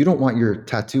 So you don't want your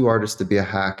tattoo artist to be a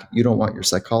hack. You don't want your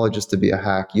psychologist to be a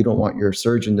hack. You don't want your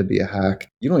surgeon to be a hack.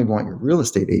 You don't even want your real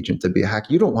estate agent to be a hack.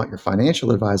 You don't want your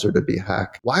financial advisor to be a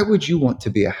hack. Why would you want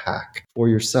to be a hack for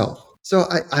yourself? So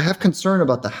I have concern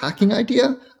about the hacking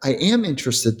idea. I am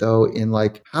interested though in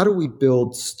how do we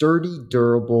build sturdy,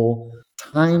 durable,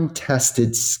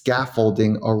 time-tested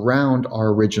scaffolding around our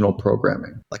original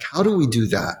programming? How do we do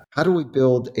that? How do we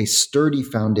build a sturdy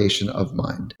foundation of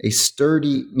mind? A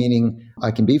sturdy meaning I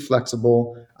can be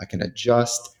flexible, I can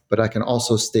adjust, but I can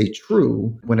also stay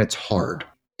true when it's hard.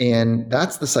 And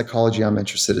that's the psychology I'm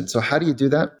interested in. So how do you do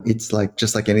that? It's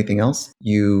just like anything else.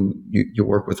 You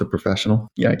work with a professional.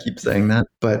 Yeah, I keep saying that.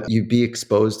 But you be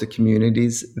exposed to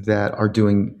communities that are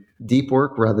doing deep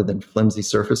work rather than flimsy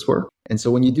surface work. And so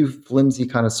when you do flimsy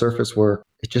kind of surface work,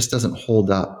 it just doesn't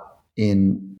hold up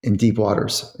in deep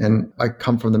waters. And I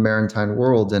come from the maritime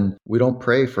world, and we don't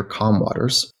pray for calm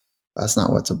waters. That's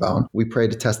not what it's about. We pray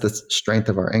to test the strength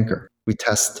of our anchor.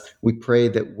 We pray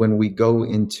that when we go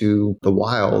into the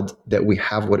wild, that we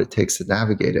have what it takes to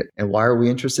navigate it. And why are we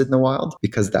interested in the wild?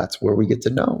 Because that's where we get to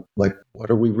know, what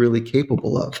are we really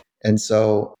capable of? And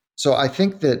so I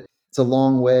think that it's a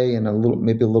long way and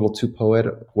maybe a little too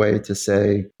poetic way to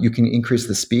say you can increase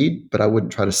the speed, but I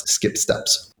wouldn't try to skip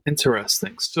steps.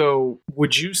 Interesting. So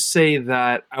would you say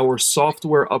that our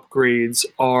software upgrades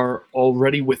are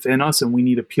already within us and we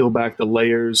need to peel back the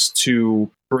layers to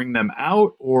bring them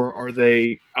out, or are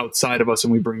they outside of us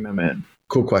and we bring them in?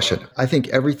 Cool question. I think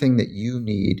everything that you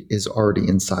need is already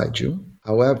inside you.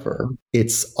 However,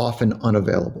 it's often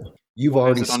unavailable. You've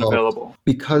already unavailable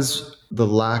because the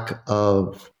lack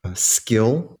of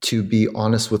skill to be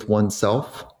honest with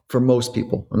oneself for most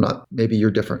people. Maybe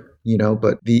you're different,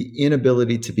 but the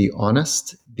inability to be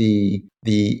honest, the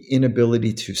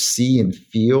inability to see and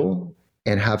feel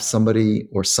and have somebody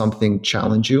or something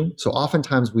challenge you. So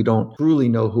oftentimes we don't truly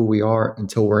know who we are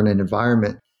until we're in an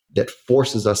environment that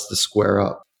forces us to square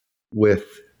up with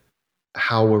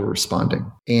how we're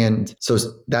responding. And so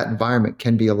that environment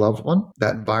can be a loved one.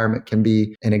 That environment can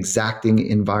be an exacting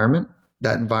environment.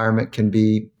 That environment can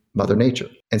be Mother Nature.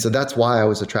 And so that's why I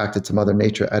was attracted to Mother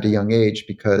Nature at a young age,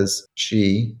 because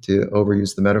she, to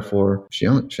overuse the metaphor, she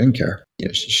didn't care.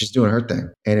 She's doing her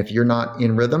thing. And if you're not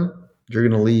in rhythm, you're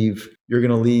going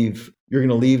to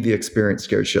leave the experience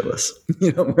scared shitless,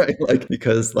 right?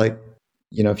 Because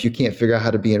if you can't figure out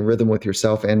how to be in rhythm with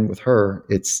yourself and with her,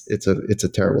 it's a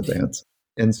terrible dance.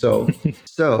 And so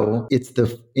it's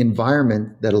the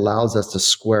environment that allows us to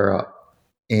square up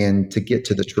and to get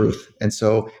to the truth. And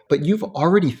so, but you've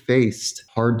already faced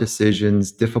hard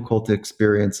decisions, difficult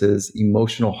experiences,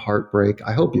 emotional heartbreak.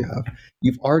 I hope you have.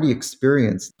 You've already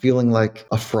experienced feeling like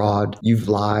a fraud. You've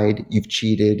lied, you've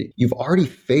cheated. You've already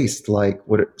faced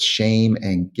shame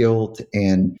and guilt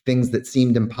and things that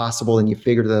seemed impossible, and you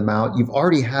figured them out. You've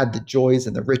already had the joys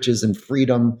and the riches and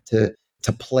freedom to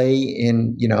to play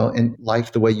in, in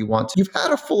life the way you want to. You've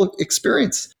had a full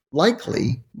experience.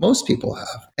 Likely, most people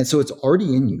have. And so it's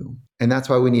already in you. And that's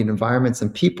why we need environments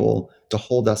and people to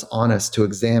hold us honest, to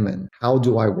examine, how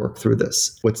do I work through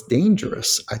this? What's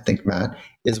dangerous, I think, Matt,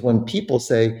 is when people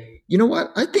say, you know what,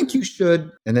 I think you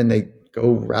should, and then they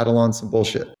go rattle on some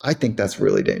bullshit. I think that's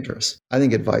really dangerous. I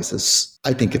think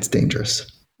it's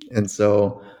dangerous. And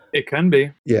so it can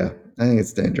be. Yeah, I think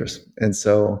it's dangerous. And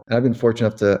so I've been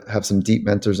fortunate enough to have some deep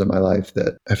mentors in my life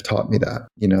that have taught me that,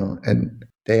 and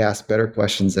they ask better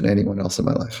questions than anyone else in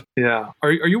my life. Yeah.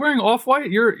 Are you wearing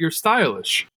off-white? You're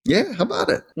stylish. Yeah, how about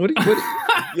it? What do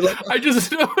you like? I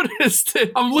just noticed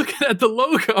it. I'm looking at the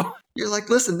logo. You're like,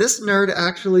 listen, this nerd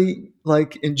actually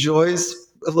enjoys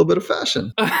a little bit of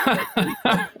fashion.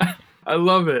 I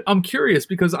love it. I'm curious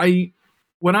because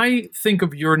when I think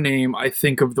of your name, I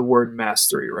think of the word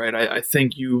mastery, right? I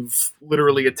think you've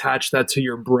literally attached that to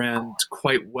your brand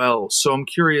quite well. So I'm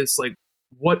curious,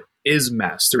 what is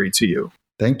mastery to you?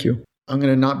 Thank you. I'm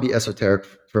going to not be esoteric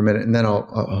for a minute, and then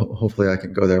I'll hopefully I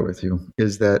can go there with you,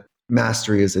 is that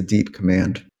mastery is a deep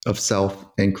command of self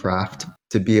and craft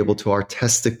to be able to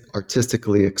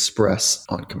artistically express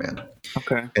on command.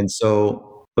 Okay. And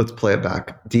so let's play it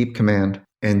back. Deep command,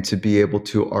 and to be able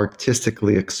to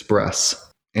artistically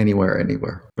express anywhere and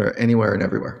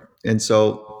everywhere. And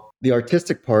so the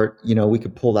artistic part, we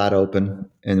could pull that open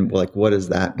and what does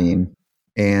that mean?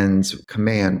 And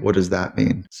command, what does that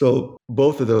mean? So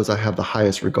both of those I have the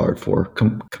highest regard for,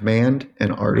 command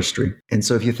and artistry. And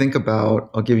so if you think about,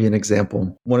 I'll give you an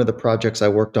example. One of the projects I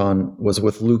worked on was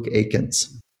with Luke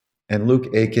Aikins. And Luke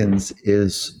Aikins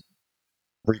is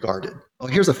regarded. Oh,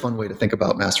 here's a fun way to think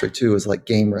about mastery too, is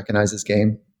game recognizes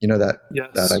game. You know that, yes.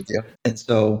 That idea. And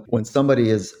so when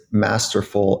somebody is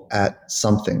masterful at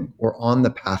something or on the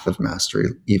path of mastery,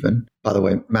 even, by the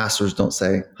way, masters don't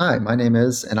say, hi, my name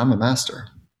is, and I'm a master.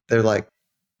 They're like,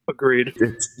 agreed.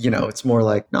 It's more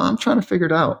like, no, I'm trying to figure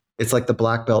it out. It's like the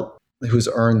black belt who's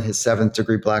earned his 7th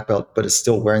degree black belt, but is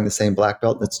still wearing the same black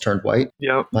belt that's turned white.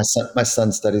 Yeah. My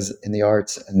son studies in the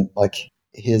arts, and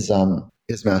his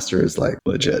master is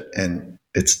legit, and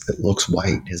it looks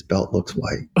white. His belt looks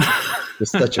white. It's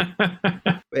such a.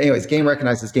 But anyways, game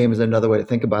recognizes game is another way to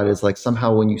think about it. Is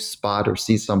somehow when you spot or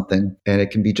see something, and it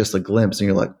can be just a glimpse, and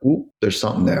you're like, "Ooh, there's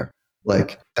something there."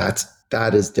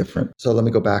 That is different. So let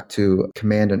me go back to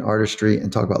command and artistry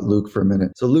and talk about Luke for a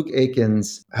minute. So Luke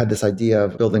Aikins had this idea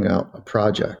of building out a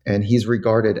project, and he's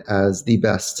regarded as the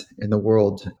best in the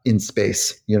world in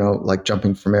space,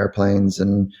 jumping from airplanes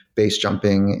and base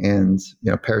jumping and,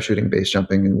 parachuting, base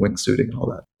jumping and wingsuiting and all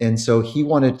that. And so he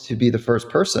wanted to be the first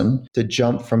person to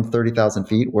jump from 30,000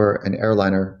 feet where an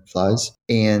airliner flies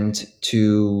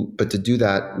but to do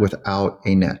that without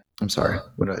a net. I'm sorry,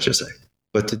 what did I just say?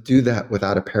 But to do that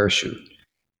without a parachute.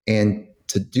 And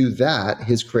to do that,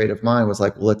 his creative mind was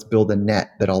well, let's build a net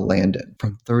that I'll land in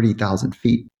from 30,000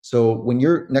 feet. So when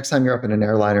next time you're up in an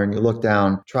airliner and you look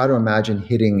down, try to imagine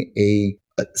hitting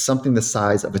something the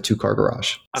size of a 2-car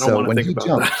garage. I don't want to think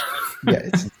about that. Yeah,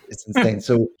 it's insane.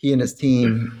 So he and his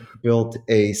team built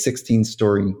a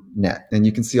 16-story net, and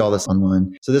you can see all this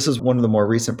online. So this is one of the more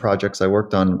recent projects I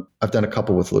worked on. I've done a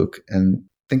couple with Luke, and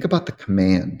think about the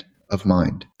command of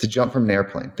mind to jump from an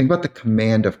airplane. Think about the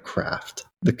command of craft,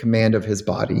 the command of his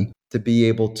body to be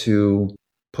able to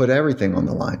put everything on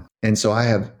the line. And so I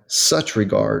have such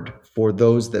regard for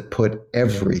those that put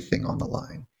everything on the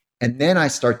line. And then I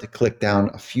start to click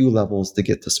down a few levels to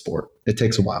get to sport. It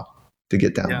takes a while to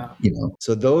get down,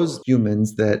 So those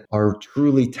humans that are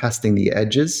truly testing the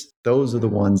edges, those are the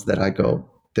ones that I go,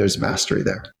 there's mastery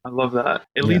there. I love that.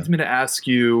 It leads me to ask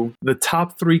you the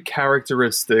top 3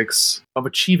 characteristics of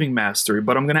achieving mastery,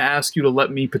 but I'm going to ask you to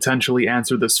let me potentially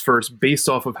answer this first based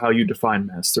off of how you define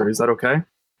mastery. Is that okay?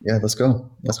 Yeah, let's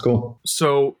go. That's cool.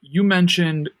 So you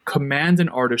mentioned command and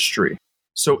artistry.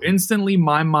 So instantly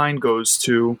my mind goes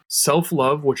to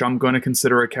self-love, which I'm going to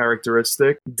consider a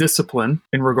characteristic, discipline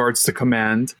in regards to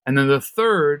command. And then the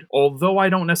third, although I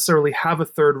don't necessarily have a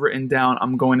third written down,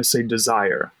 I'm going to say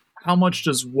desire. How much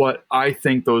does what I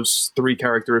think those 3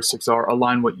 characteristics are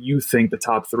align what you think the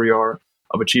top 3 are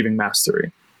of achieving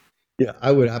mastery? Yeah,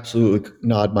 I would absolutely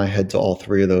nod my head to all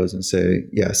 3 of those and say,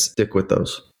 yes, stick with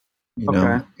those.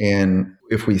 know, and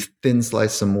if we thin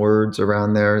slice some words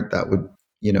around there, that would,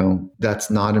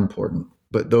 that's not important.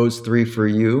 But those 3 for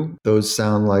you, those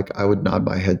sound like I would nod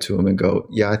my head to them and go,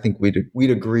 yeah, I think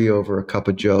we'd agree over a cup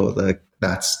of Joe. Like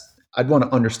I'd want to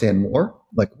understand more.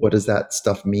 Like, what does that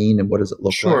stuff mean and what does it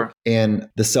look like? And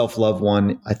the self-love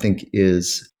one, I think,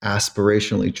 is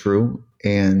aspirationally true.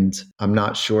 And I'm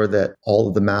not sure that all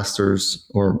of the masters,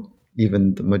 or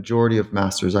even the majority of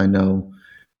masters I know,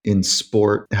 in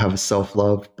sport have a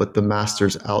self-love, but the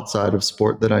masters outside of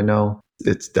sport that I know,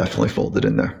 it's definitely folded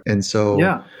in there. And so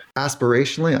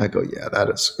aspirationally, I go, yeah, that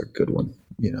is a good one,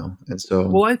 And so,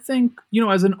 well, I think,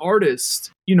 as an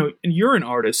artist, and you're an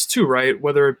artist too, right?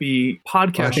 Whether it be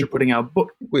podcasts you're putting out,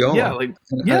 book, we all, 100%.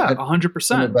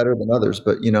 Some are better than others,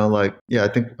 but I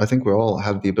think we all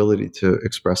have the ability to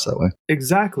express that way.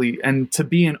 Exactly. And to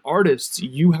be an artist,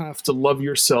 you have to love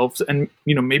yourself, and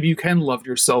maybe you can love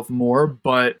yourself more,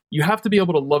 but you have to be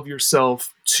able to love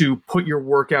yourself to put your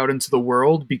work out into the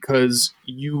world, because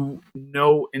you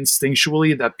know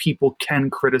instinctually that people can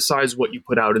criticize what you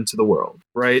put out into the world,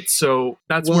 right? So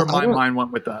that's where my mind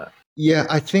went with that. Yeah,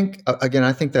 I think there's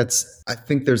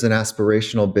an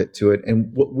aspirational bit to it.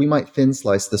 And we might thin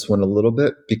slice this one a little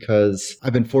bit, because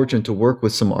I've been fortunate to work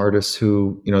with some artists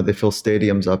who, they fill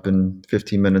stadiums up in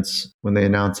 15 minutes when they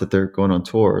announce that they're going on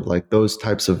tour, like those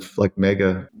types of like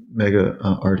mega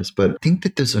artists. But I think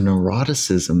that there's a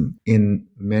neuroticism in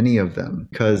many of them,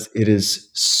 because it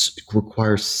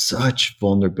requires such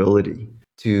vulnerability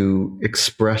to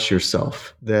express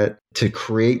yourself, that to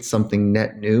create something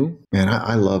net new. Man,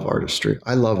 I love artistry.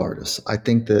 I love artists. I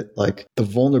think that like the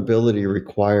vulnerability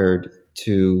required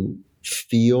to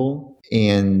feel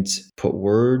and put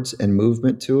words and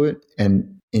movement to it,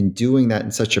 and in doing that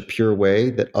in such a pure way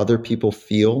that other people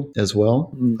feel as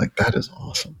well, like that is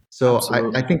awesome. So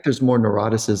I think there's more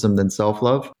neuroticism than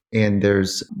self-love, and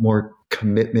there's more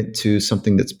commitment to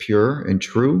something that's pure and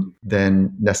true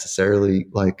than necessarily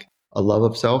like a love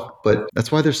of self. But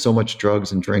that's why there's so much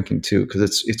drugs and drinking too,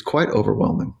 because it's quite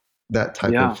overwhelming, that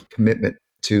type of commitment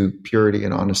to purity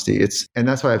and honesty. And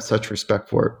that's why I have such respect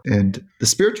for it. And the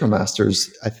spiritual masters,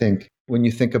 I think, when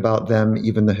you think about them,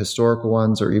 even the historical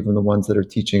ones, or even the ones that are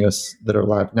teaching us that are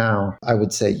alive now, I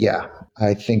would say,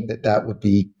 I think that would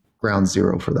be ground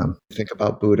zero for them. Think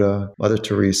about Buddha, Mother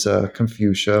Teresa,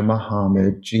 Confucius,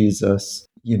 Muhammad, Jesus,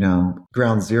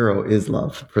 ground zero is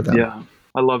love for them. Yeah,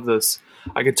 I love this.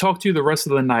 I could talk to you the rest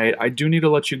of the night. I do need to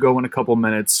let you go in a couple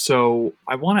minutes. So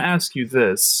I want to ask you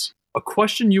this, a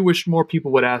question you wish more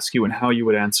people would ask you and how you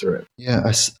would answer it.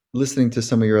 Yeah, listening to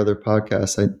some of your other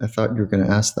podcasts, I thought you were going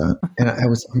to ask that. And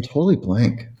I'm totally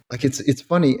blank. Like it's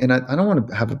funny, and I don't want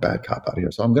to have a bad cop out here,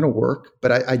 so I'm going to work.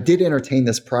 But I did entertain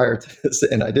this prior to this,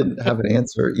 and I didn't have an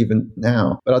answer even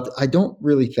now. But I don't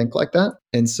really think like that.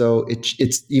 And so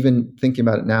it's even thinking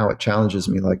about it now, it challenges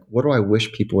me. Like, what do I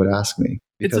wish people would ask me?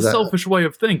 Because it's a selfish way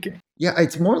of thinking. Yeah,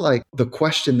 it's more like the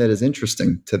question that is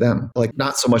interesting to them, like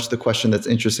not so much the question that's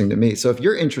interesting to me. So if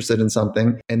you're interested in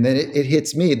something and then it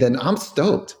hits me, then I'm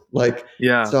stoked. Like,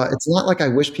 so it's not like I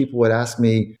wish people would ask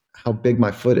me how big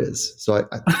my foot is. So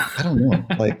I don't know.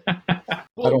 Like,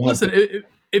 well, I don't listen.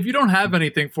 If you don't have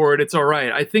anything for it, it's all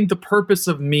right. I think the purpose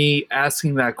of me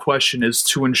asking that question is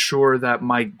to ensure that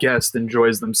my guest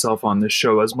enjoys themselves on this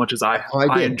show as much as I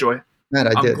enjoy. Matt,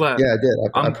 I did. Glad. Yeah, I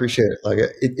did. I appreciate it. Like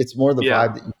it's more the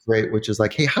vibe that you create, which is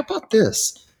like, hey, how about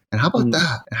this? And how about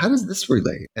that? And how does this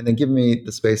relate? And then give me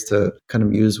the space to kind of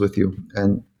muse with you.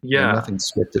 And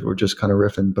nothing's scripted. We're just kind of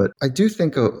riffing. But I do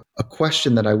think a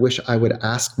question that I wish I would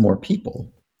ask more people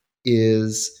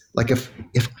is like, if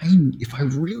I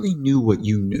really knew what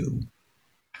you knew,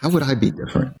 how would I be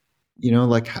different?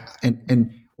 Like,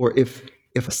 or if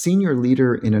a senior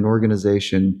leader in an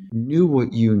organization knew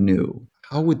what you knew,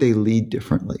 how would they lead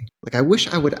differently? Like, I wish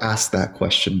I would ask that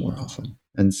question more often.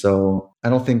 And so I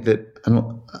don't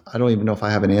even know if I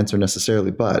have an answer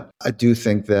necessarily, but I do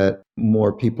think that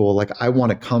more people, like, I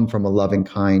want to come from a loving,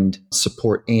 kind,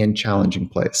 support and challenging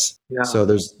place. Yeah. So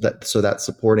there's that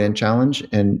support and challenge,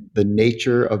 and the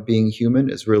nature of being human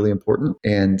is really important.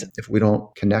 And if we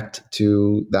don't connect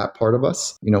to that part of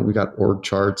us, we got org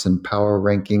charts and power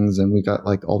rankings, and we got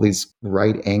like all these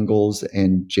right angles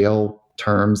and jail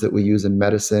terms that we use in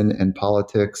medicine and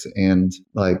politics. And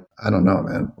like, I don't know,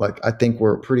 man, like, I think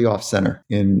we're pretty off center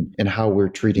in how we're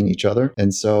treating each other.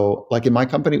 And so like in my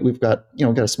company, we've got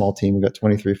a small team. We've got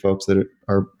 23 folks that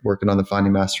are working on the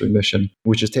Finding Mastery mission,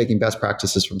 which is taking best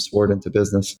practices from sport into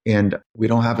business. And we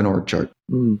don't have an org chart.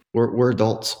 We're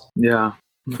adults. Yeah.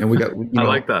 And we got, I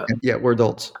like that. Yeah, we're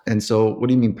adults. And so what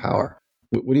do you mean power?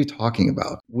 What are you talking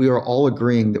about? We are all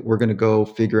agreeing that we're going to go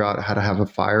figure out how to have a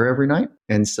fire every night.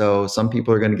 And so some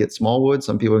people are going to get small wood.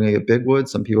 Some people are going to get big wood.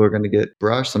 Some people are going to get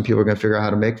brush. Some people are going to figure out how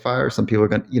to make fire. Some people are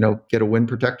going to, get a wind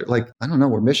protector. Like, I don't know.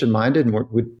 We're mission minded, and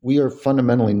we are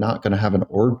fundamentally not going to have an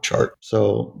org chart.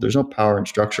 So there's no power and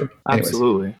structure. Anyways.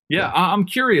 Absolutely. Yeah. I'm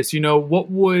curious, what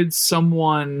would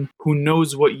someone who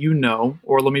knows what you know,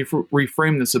 or let me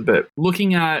reframe this a bit,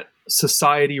 looking at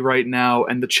society right now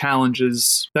and the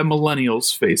challenges that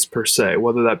millennials face per se,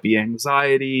 whether that be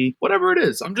anxiety, whatever it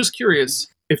is. I'm just curious,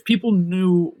 If people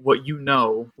knew what you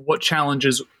know, what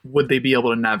challenges would they be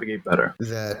able to navigate better?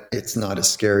 That it's not as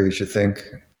scary as you think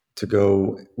to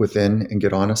go within and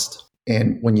get honest.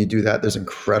 And when you do that, there's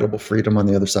incredible freedom on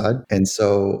the other side. And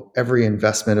so every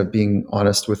investment of being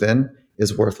honest within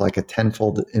is worth like a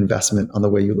tenfold investment on the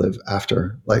way you live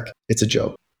after. Like, it's a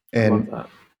joke. And I love that.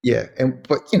 yeah.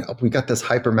 But we got this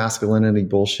hyper masculinity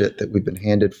bullshit that we've been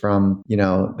handed from,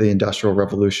 the Industrial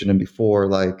Revolution and before,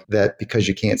 like that because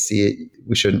you can't see it,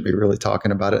 we shouldn't be really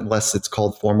talking about it unless it's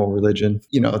called formal religion.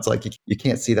 It's like you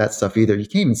can't see that stuff either. You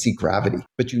can't even see gravity,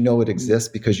 but it exists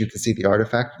because you can see the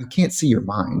artifact. You can't see your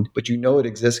mind, but it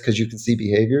exists because you can see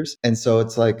behaviors. And so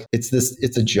it's like,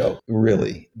 it's a joke,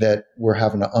 really, that we're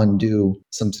having to undo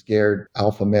some scared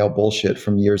alpha male bullshit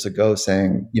from years ago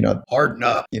saying, harden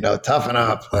up, toughen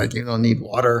up. Like, you don't need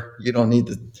water. You don't need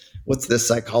what's this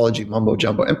psychology mumbo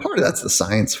jumbo? And part of that's the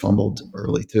science fumbled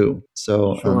early too.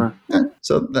 So, sure.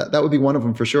 So that would be one of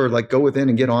them for sure. Like, go within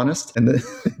and get honest. And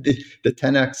the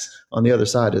 10X on the other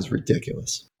side is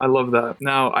ridiculous. I love that.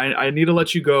 Now, I need to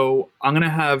let you go. I'm going to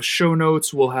have show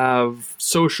notes. We'll have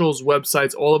socials,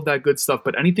 websites, all of that good stuff.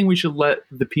 But anything we should let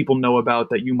the people know about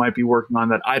that you might be working on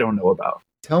that I don't know about?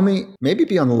 Tell me, maybe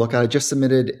be on the lookout. I just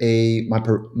submitted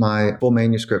my full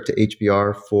manuscript to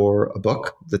HBR for a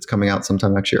book that's coming out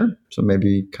sometime next year. So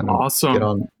maybe kind of awesome. Get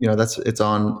on, it's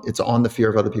on the fear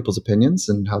of other people's opinions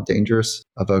and how dangerous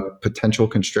of a potential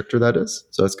constrictor that is.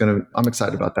 So I'm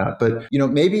excited about that. But,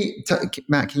 maybe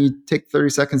Matt, can you take 30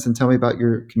 seconds and tell me about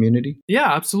your community?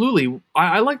 Yeah, absolutely.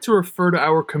 I like to refer to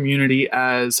our community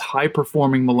as high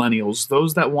performing millennials,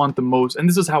 those that want the most. And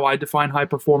this is how I define high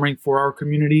performing for our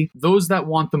community. Those that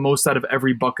want the most out of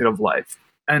every bucket of life.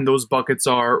 And those buckets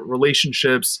are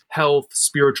relationships, health,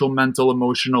 spiritual, mental,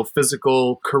 emotional,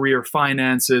 physical, career,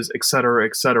 finances, etc.,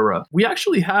 etc. We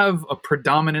actually have a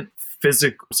predominant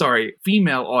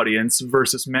female audience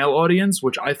versus male audience,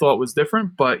 which I thought was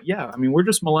different. But yeah, we're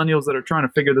just millennials that are trying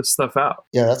to figure this stuff out.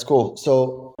 Yeah, that's cool.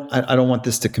 So I don't want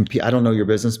this to compete. I don't know your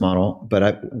business model,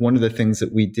 but one of the things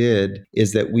that we did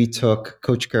is that we took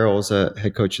Coach Carroll's a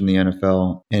head coach in the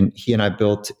NFL, and he and I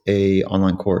built a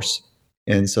online course.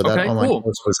 And so that online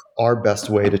course was our best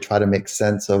way to try to make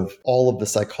sense of all of the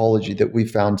psychology that we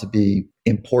found to be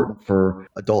important for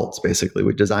adults. Basically,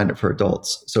 we designed it for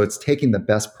adults. So it's taking the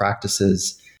best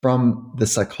practices from the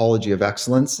psychology of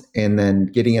excellence and then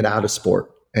getting it out of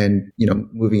sport and,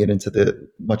 moving it into the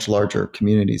much larger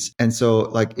communities. And so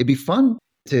like, it'd be fun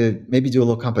to maybe do a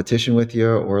little competition with you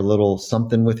or a little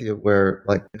something with you where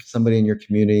like if somebody in your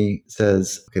community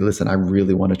says, okay, listen, I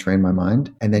really want to train my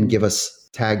mind, and then give us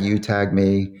tag you, tag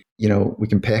me, we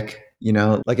can pick,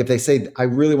 like if they say, I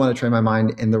really want to train my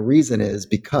mind. And the reason is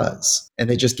because, and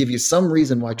they just give you some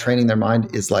reason why training their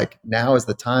mind is like, now is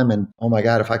the time. And oh my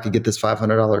God, if I could get this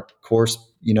 $500 course,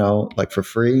 like for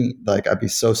free, like I'd be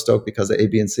so stoked because of A,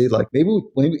 B, and C. Like maybe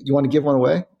you want to give one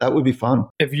away. That would be fun.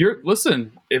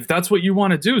 If that's what you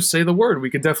want to do, say the word. We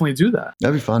could definitely do that.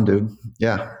 That'd be fun, dude.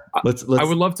 Yeah. I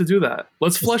would love to do that.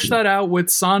 Let's flesh that out with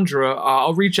Sandra.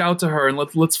 I'll reach out to her and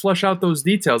let's flesh out those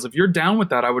details. If you're down with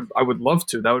that, I would love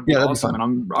to. That would be awesome. And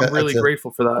I'm really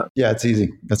grateful for that. Yeah, it's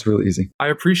easy. That's really easy. I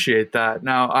appreciate that.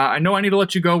 Now, I know I need to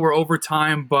let you go. We're over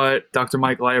time, but Dr.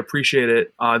 Michael, I appreciate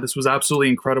it. This was absolutely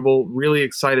incredible. Really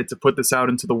excited to put this out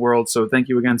into the world. So thank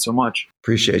you again so much.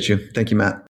 Appreciate you. Thank you,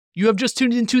 Matt. You have just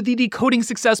tuned into the Decoding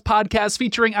Success podcast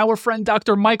featuring our friend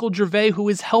Dr. Michael Gervais, who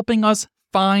is helping us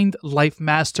find life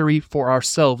mastery for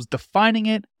ourselves, defining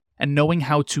it and knowing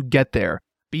how to get there.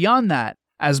 Beyond that,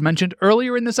 as mentioned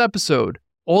earlier in this episode,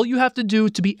 all you have to do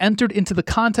to be entered into the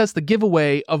contest, the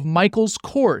giveaway of Michael's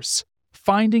course,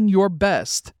 Finding Your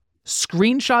Best,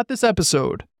 screenshot this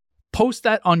episode, post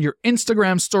that on your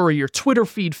Instagram story, your Twitter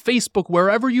feed, Facebook,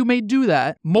 wherever you may do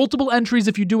that. Multiple entries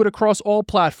if you do it across all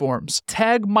platforms.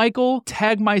 Tag Michael,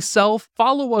 tag myself,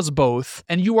 follow us both,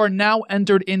 and you are now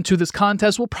entered into this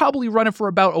contest. We'll probably run it for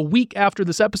about a week after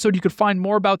this episode. You could find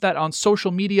more about that on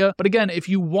social media. But again, if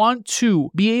you want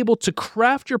to be able to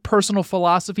craft your personal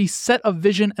philosophy, set a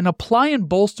vision, and apply and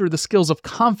bolster the skills of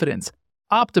confidence,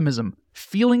 optimism,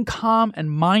 feeling calm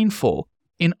and mindful,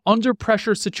 in under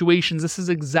pressure situations, this is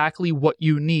exactly what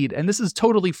you need. And this is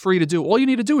totally free to do. All you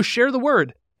need to do is share the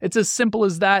word. It's as simple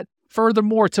as that.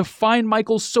 Furthermore, to find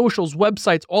Michael's socials,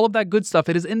 websites, all of that good stuff,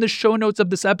 it is in the show notes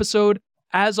of this episode,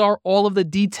 as are all of the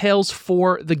details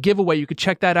for the giveaway. You could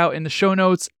check that out in the show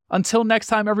notes. Until next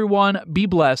time, everyone, be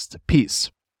blessed.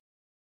 Peace.